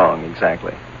things went wrong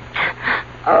exactly?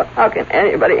 Oh, how can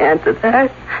anybody answer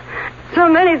that? So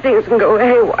many things can go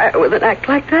haywire with an act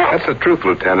like that. That's the truth,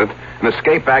 Lieutenant. An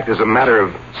escape act is a matter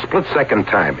of split-second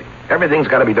timing. Everything's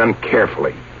got to be done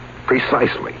carefully,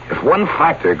 precisely. If one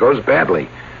factor goes badly,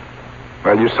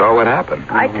 well, you saw what happened.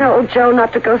 I told Joe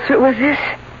not to go through with this.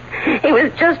 He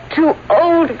was just too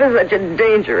old for such a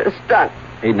dangerous stunt.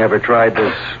 He'd never tried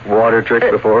this water trick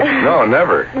before? No,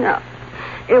 never. No.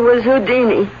 It was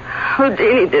Houdini.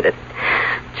 Houdini did it.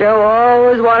 Joe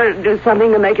always wanted to do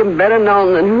something to make him better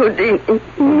known than Houdini.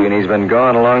 Houdini's been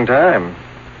gone a long time.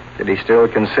 Did he still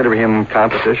consider him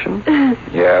competition?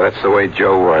 Yeah, that's the way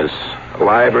Joe was.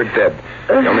 Alive or dead.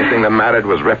 The only thing that mattered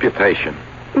was reputation.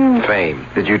 Fame.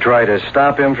 Did you try to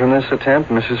stop him from this attempt,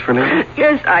 Mrs. Ferlini?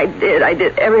 Yes, I did. I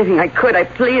did everything I could. I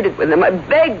pleaded with him. I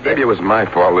begged him. Maybe it was my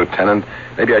fault, Lieutenant.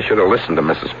 Maybe I should have listened to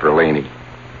Mrs. Ferlini.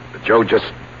 But Joe just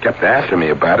kept after me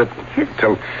about it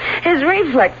until... His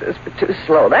reflexes were too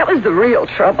slow. That was the real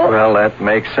trouble. Well, that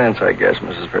makes sense, I guess,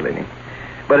 Mrs. Ferlini.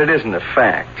 But it isn't a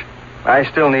fact. I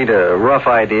still need a rough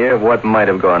idea of what might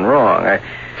have gone wrong.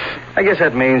 I guess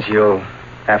that means you'll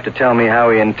have to tell me how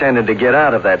he intended to get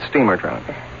out of that steamer trunk.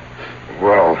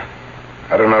 Well,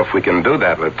 I don't know if we can do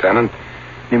that, Lieutenant.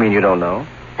 You mean you don't know?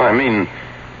 Well, I mean,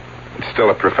 it's still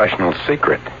a professional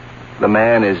secret. The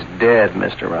man is dead,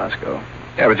 Mr. Roscoe.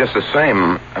 Yeah, but just the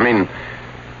same, I mean,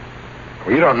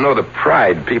 you don't know the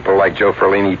pride people like Joe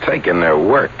Ferlini take in their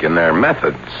work, in their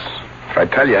methods. If I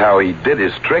tell you how he did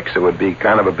his tricks, it would be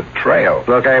kind of a betrayal.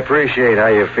 Look, I appreciate how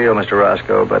you feel, Mr.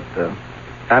 Roscoe, but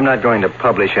I'm not going to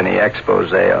publish any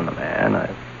expose on the man.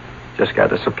 I've just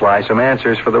got to supply some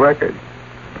answers for the record.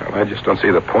 Well, I just don't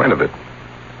see the point of it.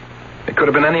 It could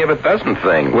have been any of a dozen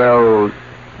things. Well,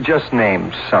 just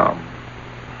name some.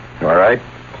 All right.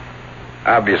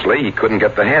 Obviously, he couldn't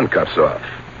get the handcuffs off.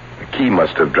 The key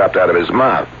must have dropped out of his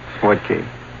mouth. What key?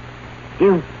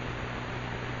 You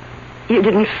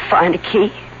didn't find a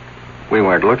key? We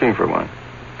weren't looking for one.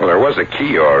 Well, there was a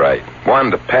key, all right.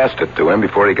 Wanda passed it to him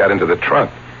before he got into the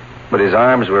trunk. But his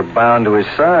arms were bound to his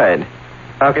side.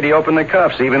 How could he open the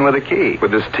cuffs, even with a key?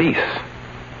 With his teeth.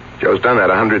 Joe's done that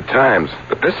 100 times.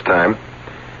 But this time,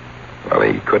 well,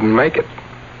 he couldn't make it.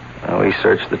 Well, we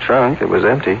searched the trunk. It was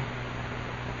empty.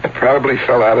 It probably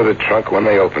fell out of the trunk when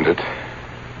they opened it.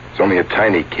 It's only a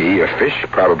tiny key. A fish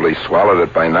probably swallowed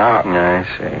it by now. I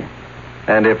see.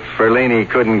 And if Ferlini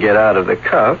couldn't get out of the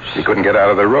cuffs... He couldn't get out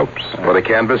of the ropes, or the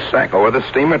canvas sack, or the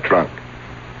steamer trunk.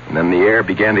 And then the air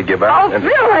began to give out. Oh,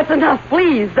 Phil, that's enough,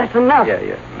 please. That's enough.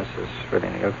 Yeah, Mrs.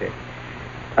 Ferlini, okay.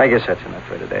 I guess that's enough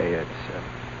for today. It's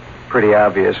pretty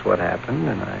obvious what happened,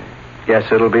 and I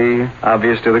guess it'll be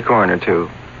obvious to the coroner, too.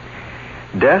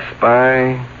 Death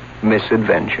by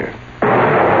misadventure.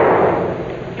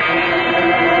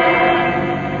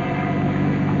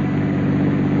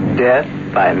 Death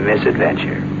by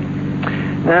misadventure.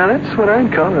 Now, that's what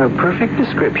I'd call a perfect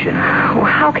description. Well,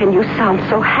 how can you sound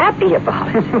so happy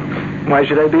about it? Why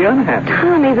should I be unhappy?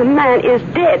 Tommy, the man is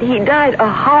dead. He died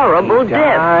a horrible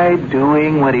death. Died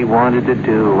doing what he wanted to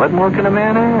do. What more can a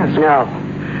man ask?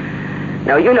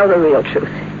 No, you know the real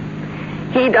truth.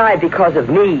 He died because of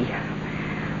me.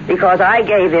 Because I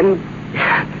gave him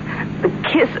the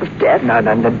kiss of death. No,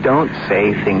 don't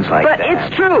say things like that. But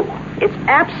it's true. It's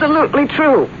absolutely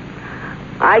true.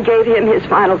 I gave him his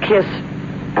final kiss,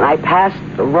 and I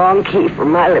passed the wrong key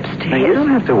from my lips to now, his. You don't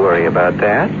have to worry about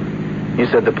that. You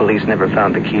said the police never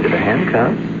found the key to the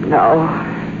handcuffs.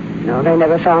 No, they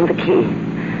never found the key.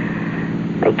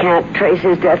 They can't trace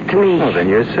his death to me. Well, then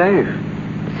you're safe.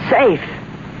 Safe?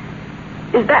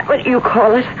 Is that what you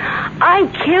call it? I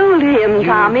killed him,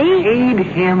 Tommy. You paid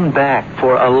him back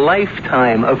for a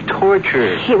lifetime of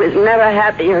torture. He was never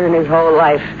happier in his whole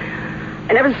life.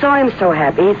 I never saw him so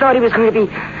happy. He thought he was going to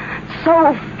be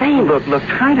so famous. Look,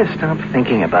 try to stop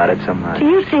thinking about it so much. Do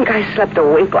you think I slept a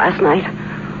wink last night?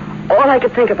 All I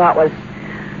could think about was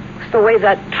the way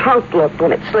that trunk looked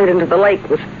when it slid into the lake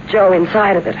with Joe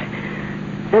inside of it.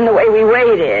 And the way we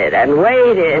waited and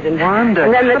waited. Wanda,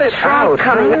 and then the trunk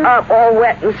coming up all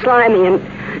wet and slimy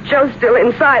and Joe still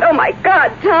inside. Oh, my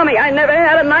God, Tommy, I never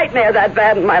had a nightmare that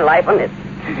bad in my life. And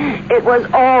it was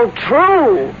all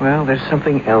true. Well, there's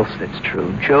something else that's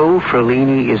true. Joe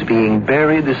Ferlini is being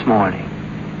buried this morning.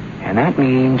 And that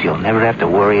means you'll never have to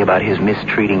worry about his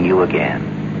mistreating you again.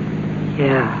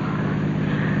 Yeah.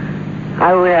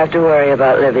 I won't have to worry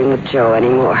about living with Joe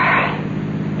anymore.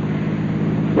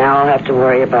 Now I'll have to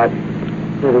worry about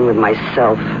living with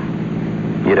myself.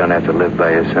 You don't have to live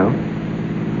by yourself.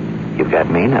 You've got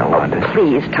me now, Wanda. Oh,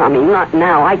 please, Tommy, not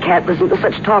now. I can't listen to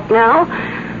such talk now.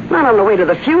 Not on the way to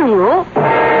the funeral.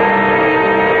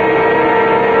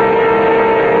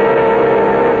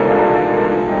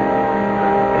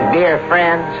 Dear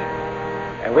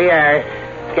friends, we are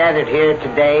gathered here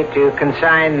today to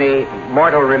consign the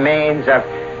mortal remains of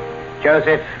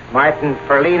Joseph Martin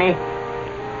Ferlini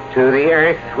to the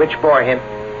earth which bore him.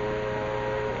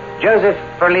 Joseph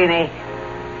Ferlini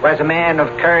was a man of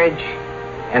courage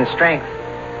and strength,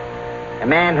 a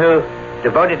man who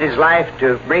devoted his life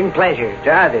to bring pleasure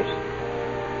to others.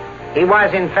 He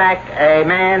was, in fact, a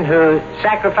man who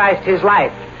sacrificed his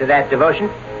life to that devotion.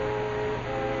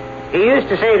 He used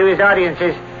to say to his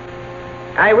audiences,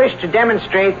 I wish to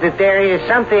demonstrate that there is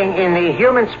something in the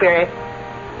human spirit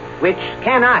which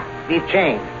cannot be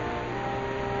chained.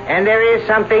 And there is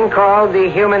something called the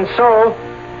human soul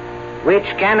which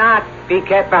cannot be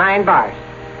kept behind bars.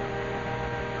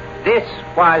 This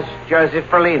was Joseph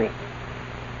Ferlini,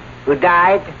 who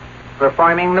died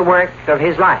performing the work of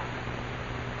his life.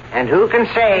 And who can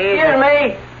say... Excuse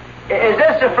me. Is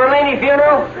this the Ferlini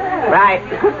funeral? Right.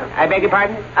 I beg your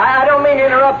pardon? I don't mean to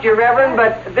interrupt you, Reverend,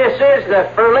 but this is the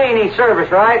Ferlini service,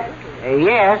 right?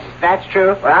 Yes, that's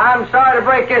true. Well, I'm sorry to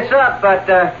break this up, but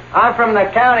I'm from the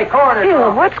county coroner's Phil,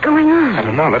 office. what's going on? I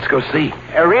don't know. Let's go see.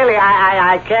 Really,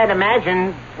 I can't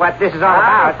imagine what this is all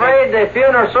about. I'm afraid the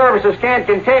funeral services can't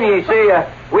continue. You see,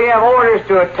 we have orders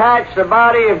to attach the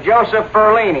body of Joseph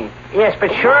Ferlini. Yes,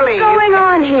 but surely... What's going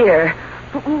on here?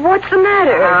 What's the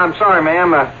matter? I'm sorry,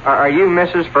 ma'am. Are you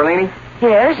Mrs. Ferlini?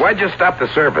 Yes? Why'd you stop the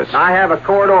service? I have a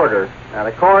court order. Now,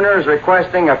 the coroner is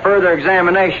requesting a further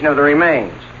examination of the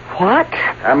remains. What?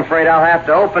 I'm afraid I'll have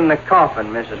to open the coffin,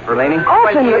 Mrs. Ferlini.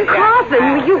 Open the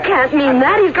coffin? You can't mean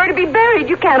that. He's going to be buried.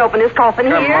 You can't open his coffin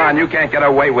Come here. on, you can't get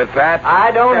away with that.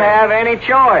 I don't have any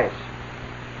choice.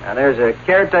 Now, there's a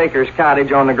caretaker's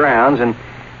cottage on the grounds, and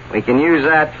we can use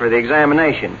that for the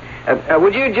examination.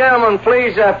 Would you gentlemen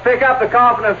please pick up the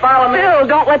coffin and follow me? Phil,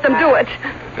 don't let them do it.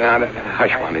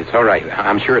 Hush, Wanda. It's all right.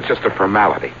 I'm sure it's just a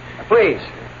formality. Please,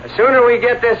 the sooner we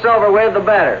get this over with, the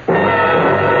better.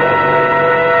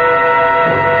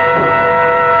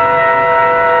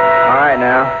 All right,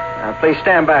 now, please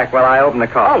stand back while I open the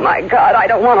coffin. Oh, my God, I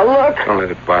don't want to look. Don't let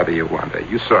it bother you, Wanda.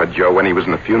 You saw Joe when he was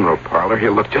in the funeral parlor.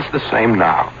 He'll look just the same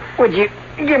now. Would you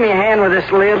give me a hand with this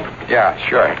lid? Yeah,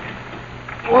 sure.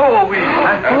 Whoa,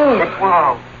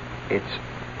 wow. It's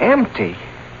empty.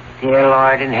 Dear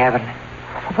Lord in heaven.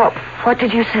 What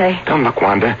did you say? Don't look,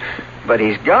 Wanda. But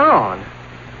he's gone.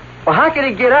 Well, how could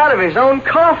he get out of his own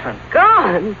coffin?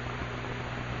 Gone?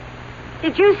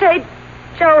 Did you say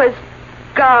Joe is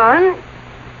gone?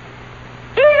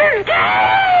 He's escaped!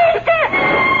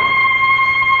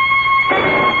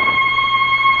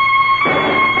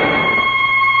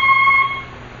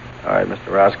 All right,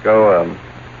 Mr. Roscoe,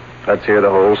 let's hear the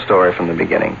whole story from the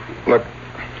beginning. Look,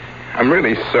 I'm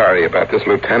really sorry about this,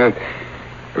 Lieutenant.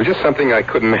 It was just something I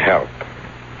couldn't help.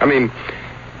 I mean,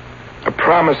 a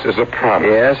promise is a promise.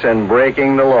 Yes, and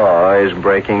breaking the law is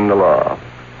breaking the law.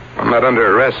 I'm not under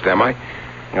arrest, am I?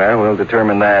 Well, we'll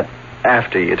determine that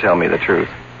after you tell me the truth.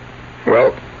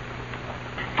 Well,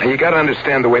 you got to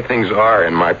understand the way things are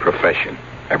in my profession.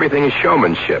 Everything is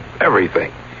showmanship.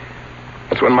 Everything.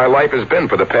 That's what my life has been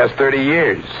for the past 30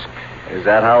 years. Is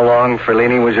that how long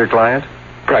Ferlini was your client?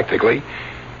 Practically.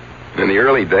 In the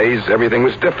early days, everything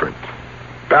was different.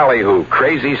 Ballyhoo,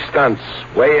 crazy stunts,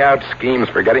 way out schemes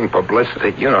for getting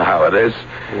publicity. You know how it is.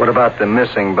 What about the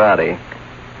missing body?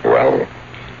 Well, it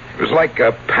was like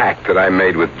a pact that I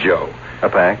made with Joe. A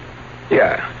pact?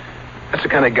 Yeah. That's the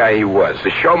kind of guy he was. A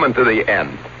showman to the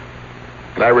end.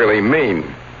 And I really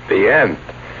mean the end.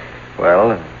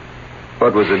 Well,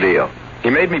 what was the deal? He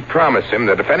made me promise him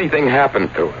that if anything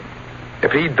happened to him,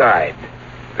 if he died,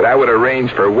 that I would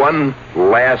arrange for one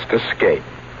last escape.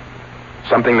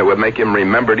 Something that would make him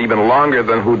remembered even longer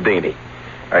than Houdini.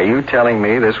 Are you telling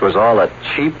me this was all a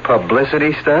cheap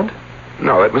publicity stunt?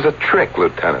 No, it was a trick,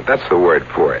 Lieutenant. That's the word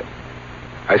for it.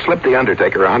 I slipped the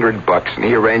undertaker $100, and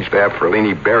he arranged to have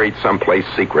Ferlini buried someplace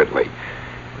secretly.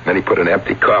 Then he put an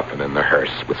empty coffin in the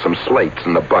hearse with some slates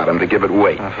in the bottom to give it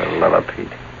weight. Oh, for love of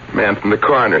Pete. Man from the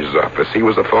coroner's office. He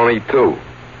was a phony, too.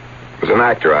 It was an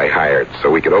actor I hired so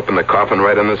we could open the coffin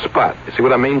right on the spot. You see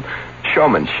what I mean?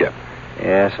 Showmanship.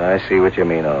 Yes, I see what you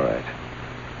mean, all right.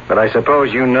 But I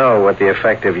suppose you know what the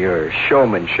effect of your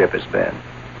showmanship has been.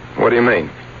 What do you mean?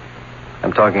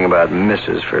 I'm talking about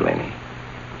Mrs. Ferlini.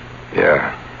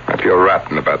 Yeah, I feel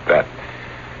rotten about that.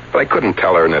 But I couldn't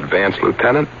tell her in advance,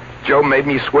 Lieutenant. Joe made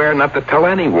me swear not to tell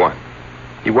anyone.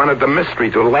 He wanted the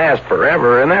mystery to last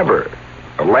forever and ever.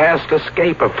 The last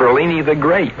escape of Ferlini the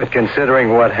Great. But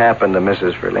considering what happened to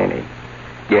Mrs. Ferlini,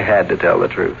 you had to tell the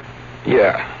truth.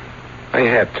 Yeah, I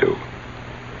had to.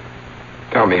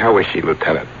 Tell me, how is she,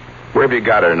 Lieutenant? Where have you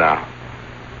got her now?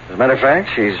 As a matter of fact,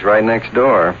 she's right next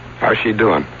door. How's she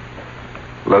doing?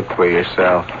 Look for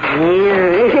yourself. Oh,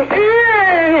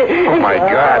 my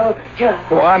God.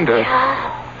 Wanda.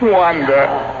 Wanda.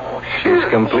 She's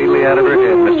completely out of her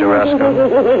head, Mr. Roscoe.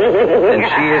 And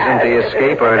she isn't the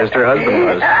escape artist her husband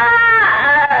was.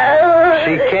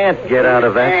 She can't get out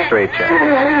of that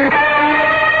straitjacket.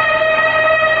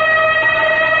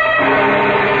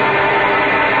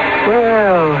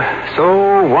 Well,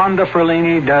 so Wanda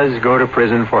Ferlini does go to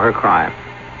prison for her crime.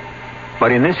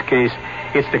 But in this case,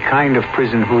 it's the kind of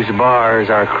prison whose bars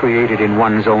are created in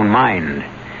one's own mind.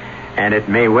 And it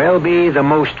may well be the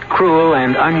most cruel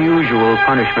and unusual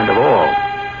punishment of all.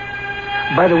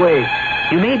 By the way,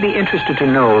 you may be interested to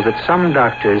know that some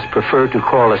doctors prefer to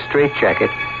call a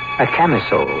straitjacket a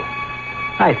camisole.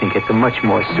 I think it's a much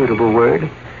more suitable word,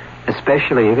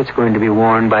 especially if it's going to be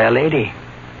worn by a lady.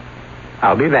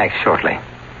 I'll be back shortly.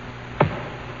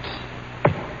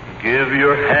 Give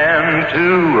your hand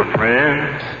to a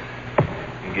friend.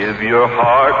 Give your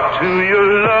heart to your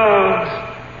loves.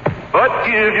 But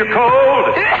give your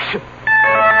cold to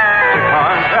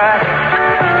contact.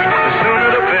 The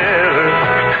sooner the better.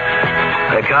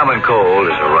 The common cold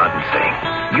is a rotten thing.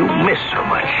 You miss so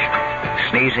much.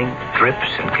 Sneezing,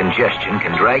 drips, and congestion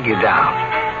can drag you down.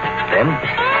 Then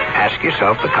ask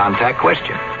yourself the contact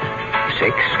question.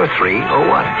 6 or 3 or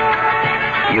 1.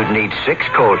 You'd need 6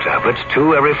 cold tablets,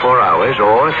 2 every 4 hours,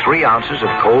 or 3 ounces of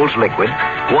Cold's liquid,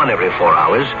 1 every 4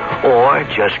 hours, or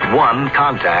just 1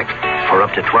 contact for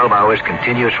up to 12 hours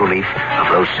continuous relief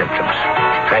of those symptoms.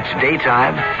 That's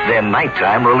daytime, then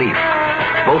nighttime relief.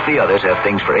 Both the others have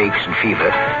things for aches and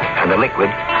fever, and the liquid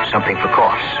something for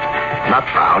coughs. Not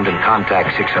found in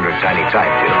Contact 600 tiny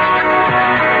time pills.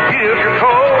 Give your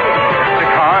code to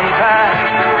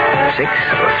Contact. 6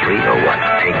 or 3 or what?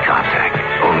 Take Contact.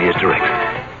 Only as directed.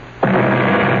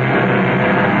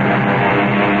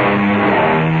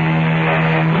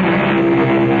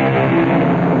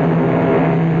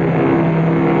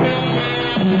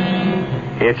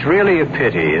 It's really a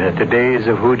pity that the days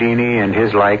of Houdini and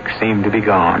his like seem to be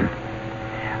gone.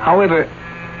 However,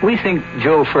 we think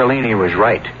Joe Ferlini was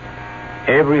right.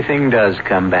 Everything does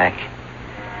come back.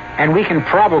 And we can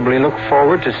probably look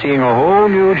forward to seeing a whole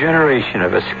new generation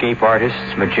of escape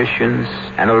artists, magicians,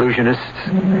 and illusionists.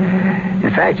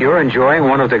 In fact, you're enjoying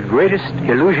one of the greatest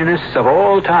illusionists of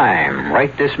all time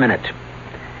right this minute.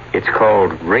 It's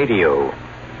called radio.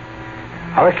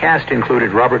 Our cast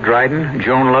included Robert Dryden,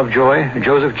 Joan Lovejoy,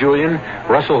 Joseph Julian,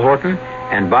 Russell Horton,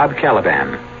 and Bob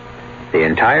Caliban. The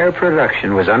entire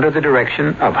production was under the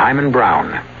direction of Hyman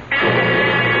Brown.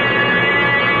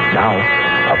 Now,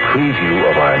 a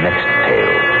preview of our next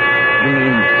tale. You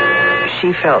mean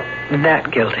she felt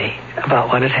that guilty about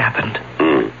what had happened?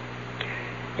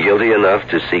 Guilty enough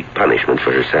to seek punishment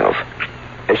for herself.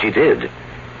 And she did.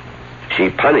 She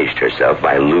punished herself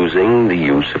by losing the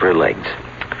use of her legs.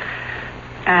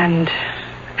 And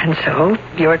so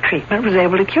your treatment was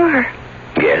able to cure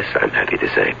her. Yes, I'm happy to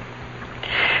say.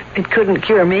 It couldn't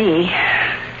cure me.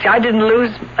 See, I didn't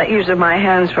lose the use of my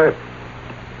hands for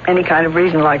any kind of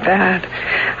reason like that.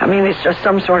 I mean, it's just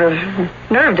some sort of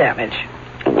nerve damage.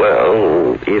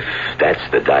 Well, if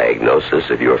that's the diagnosis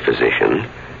of your physician,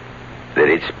 that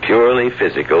it's purely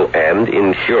physical and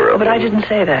incurable. But I didn't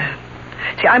say that.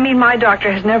 See, I mean, my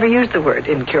doctor has never used the word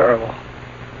incurable.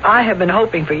 I have been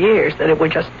hoping for years that it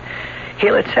would just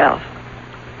heal itself.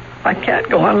 I can't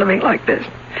go on living like this.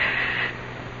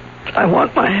 I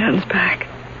want my hands back.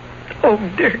 Oh,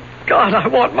 dear God, I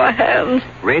want my hands.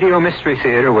 Radio Mystery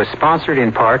Theater was sponsored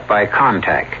in part by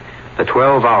Contact, the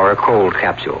 12-hour cold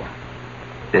capsule.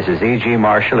 This is E.G.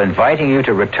 Marshall inviting you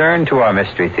to return to our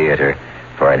Mystery Theater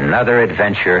for another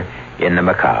adventure in the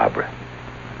macabre.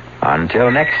 Until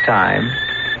next time,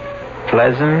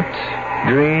 pleasant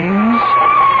dreams.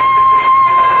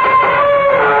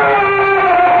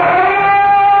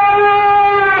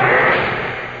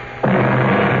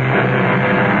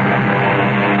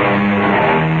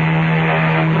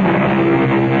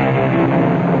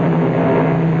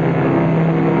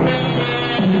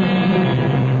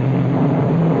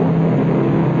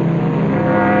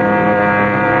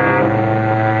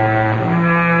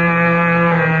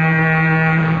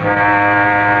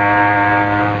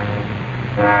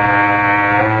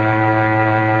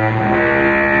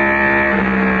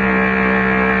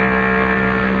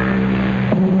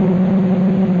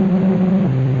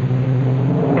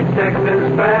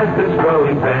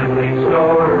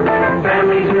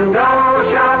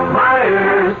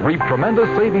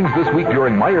 Tremendous savings this week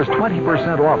during Myers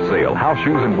 20% off sale. House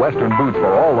shoes and Western boots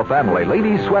for all the family.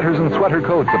 Ladies' sweaters and sweater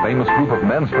coats, a famous group of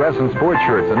men's dress and sports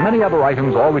shirts, and many other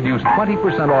items all reduced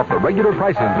 20% off the regular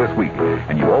prices this week.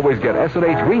 And you always get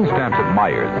S&H green stamps at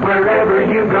Myers. Wherever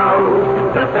you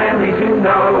go, the families you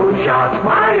know shop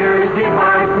Myers Department.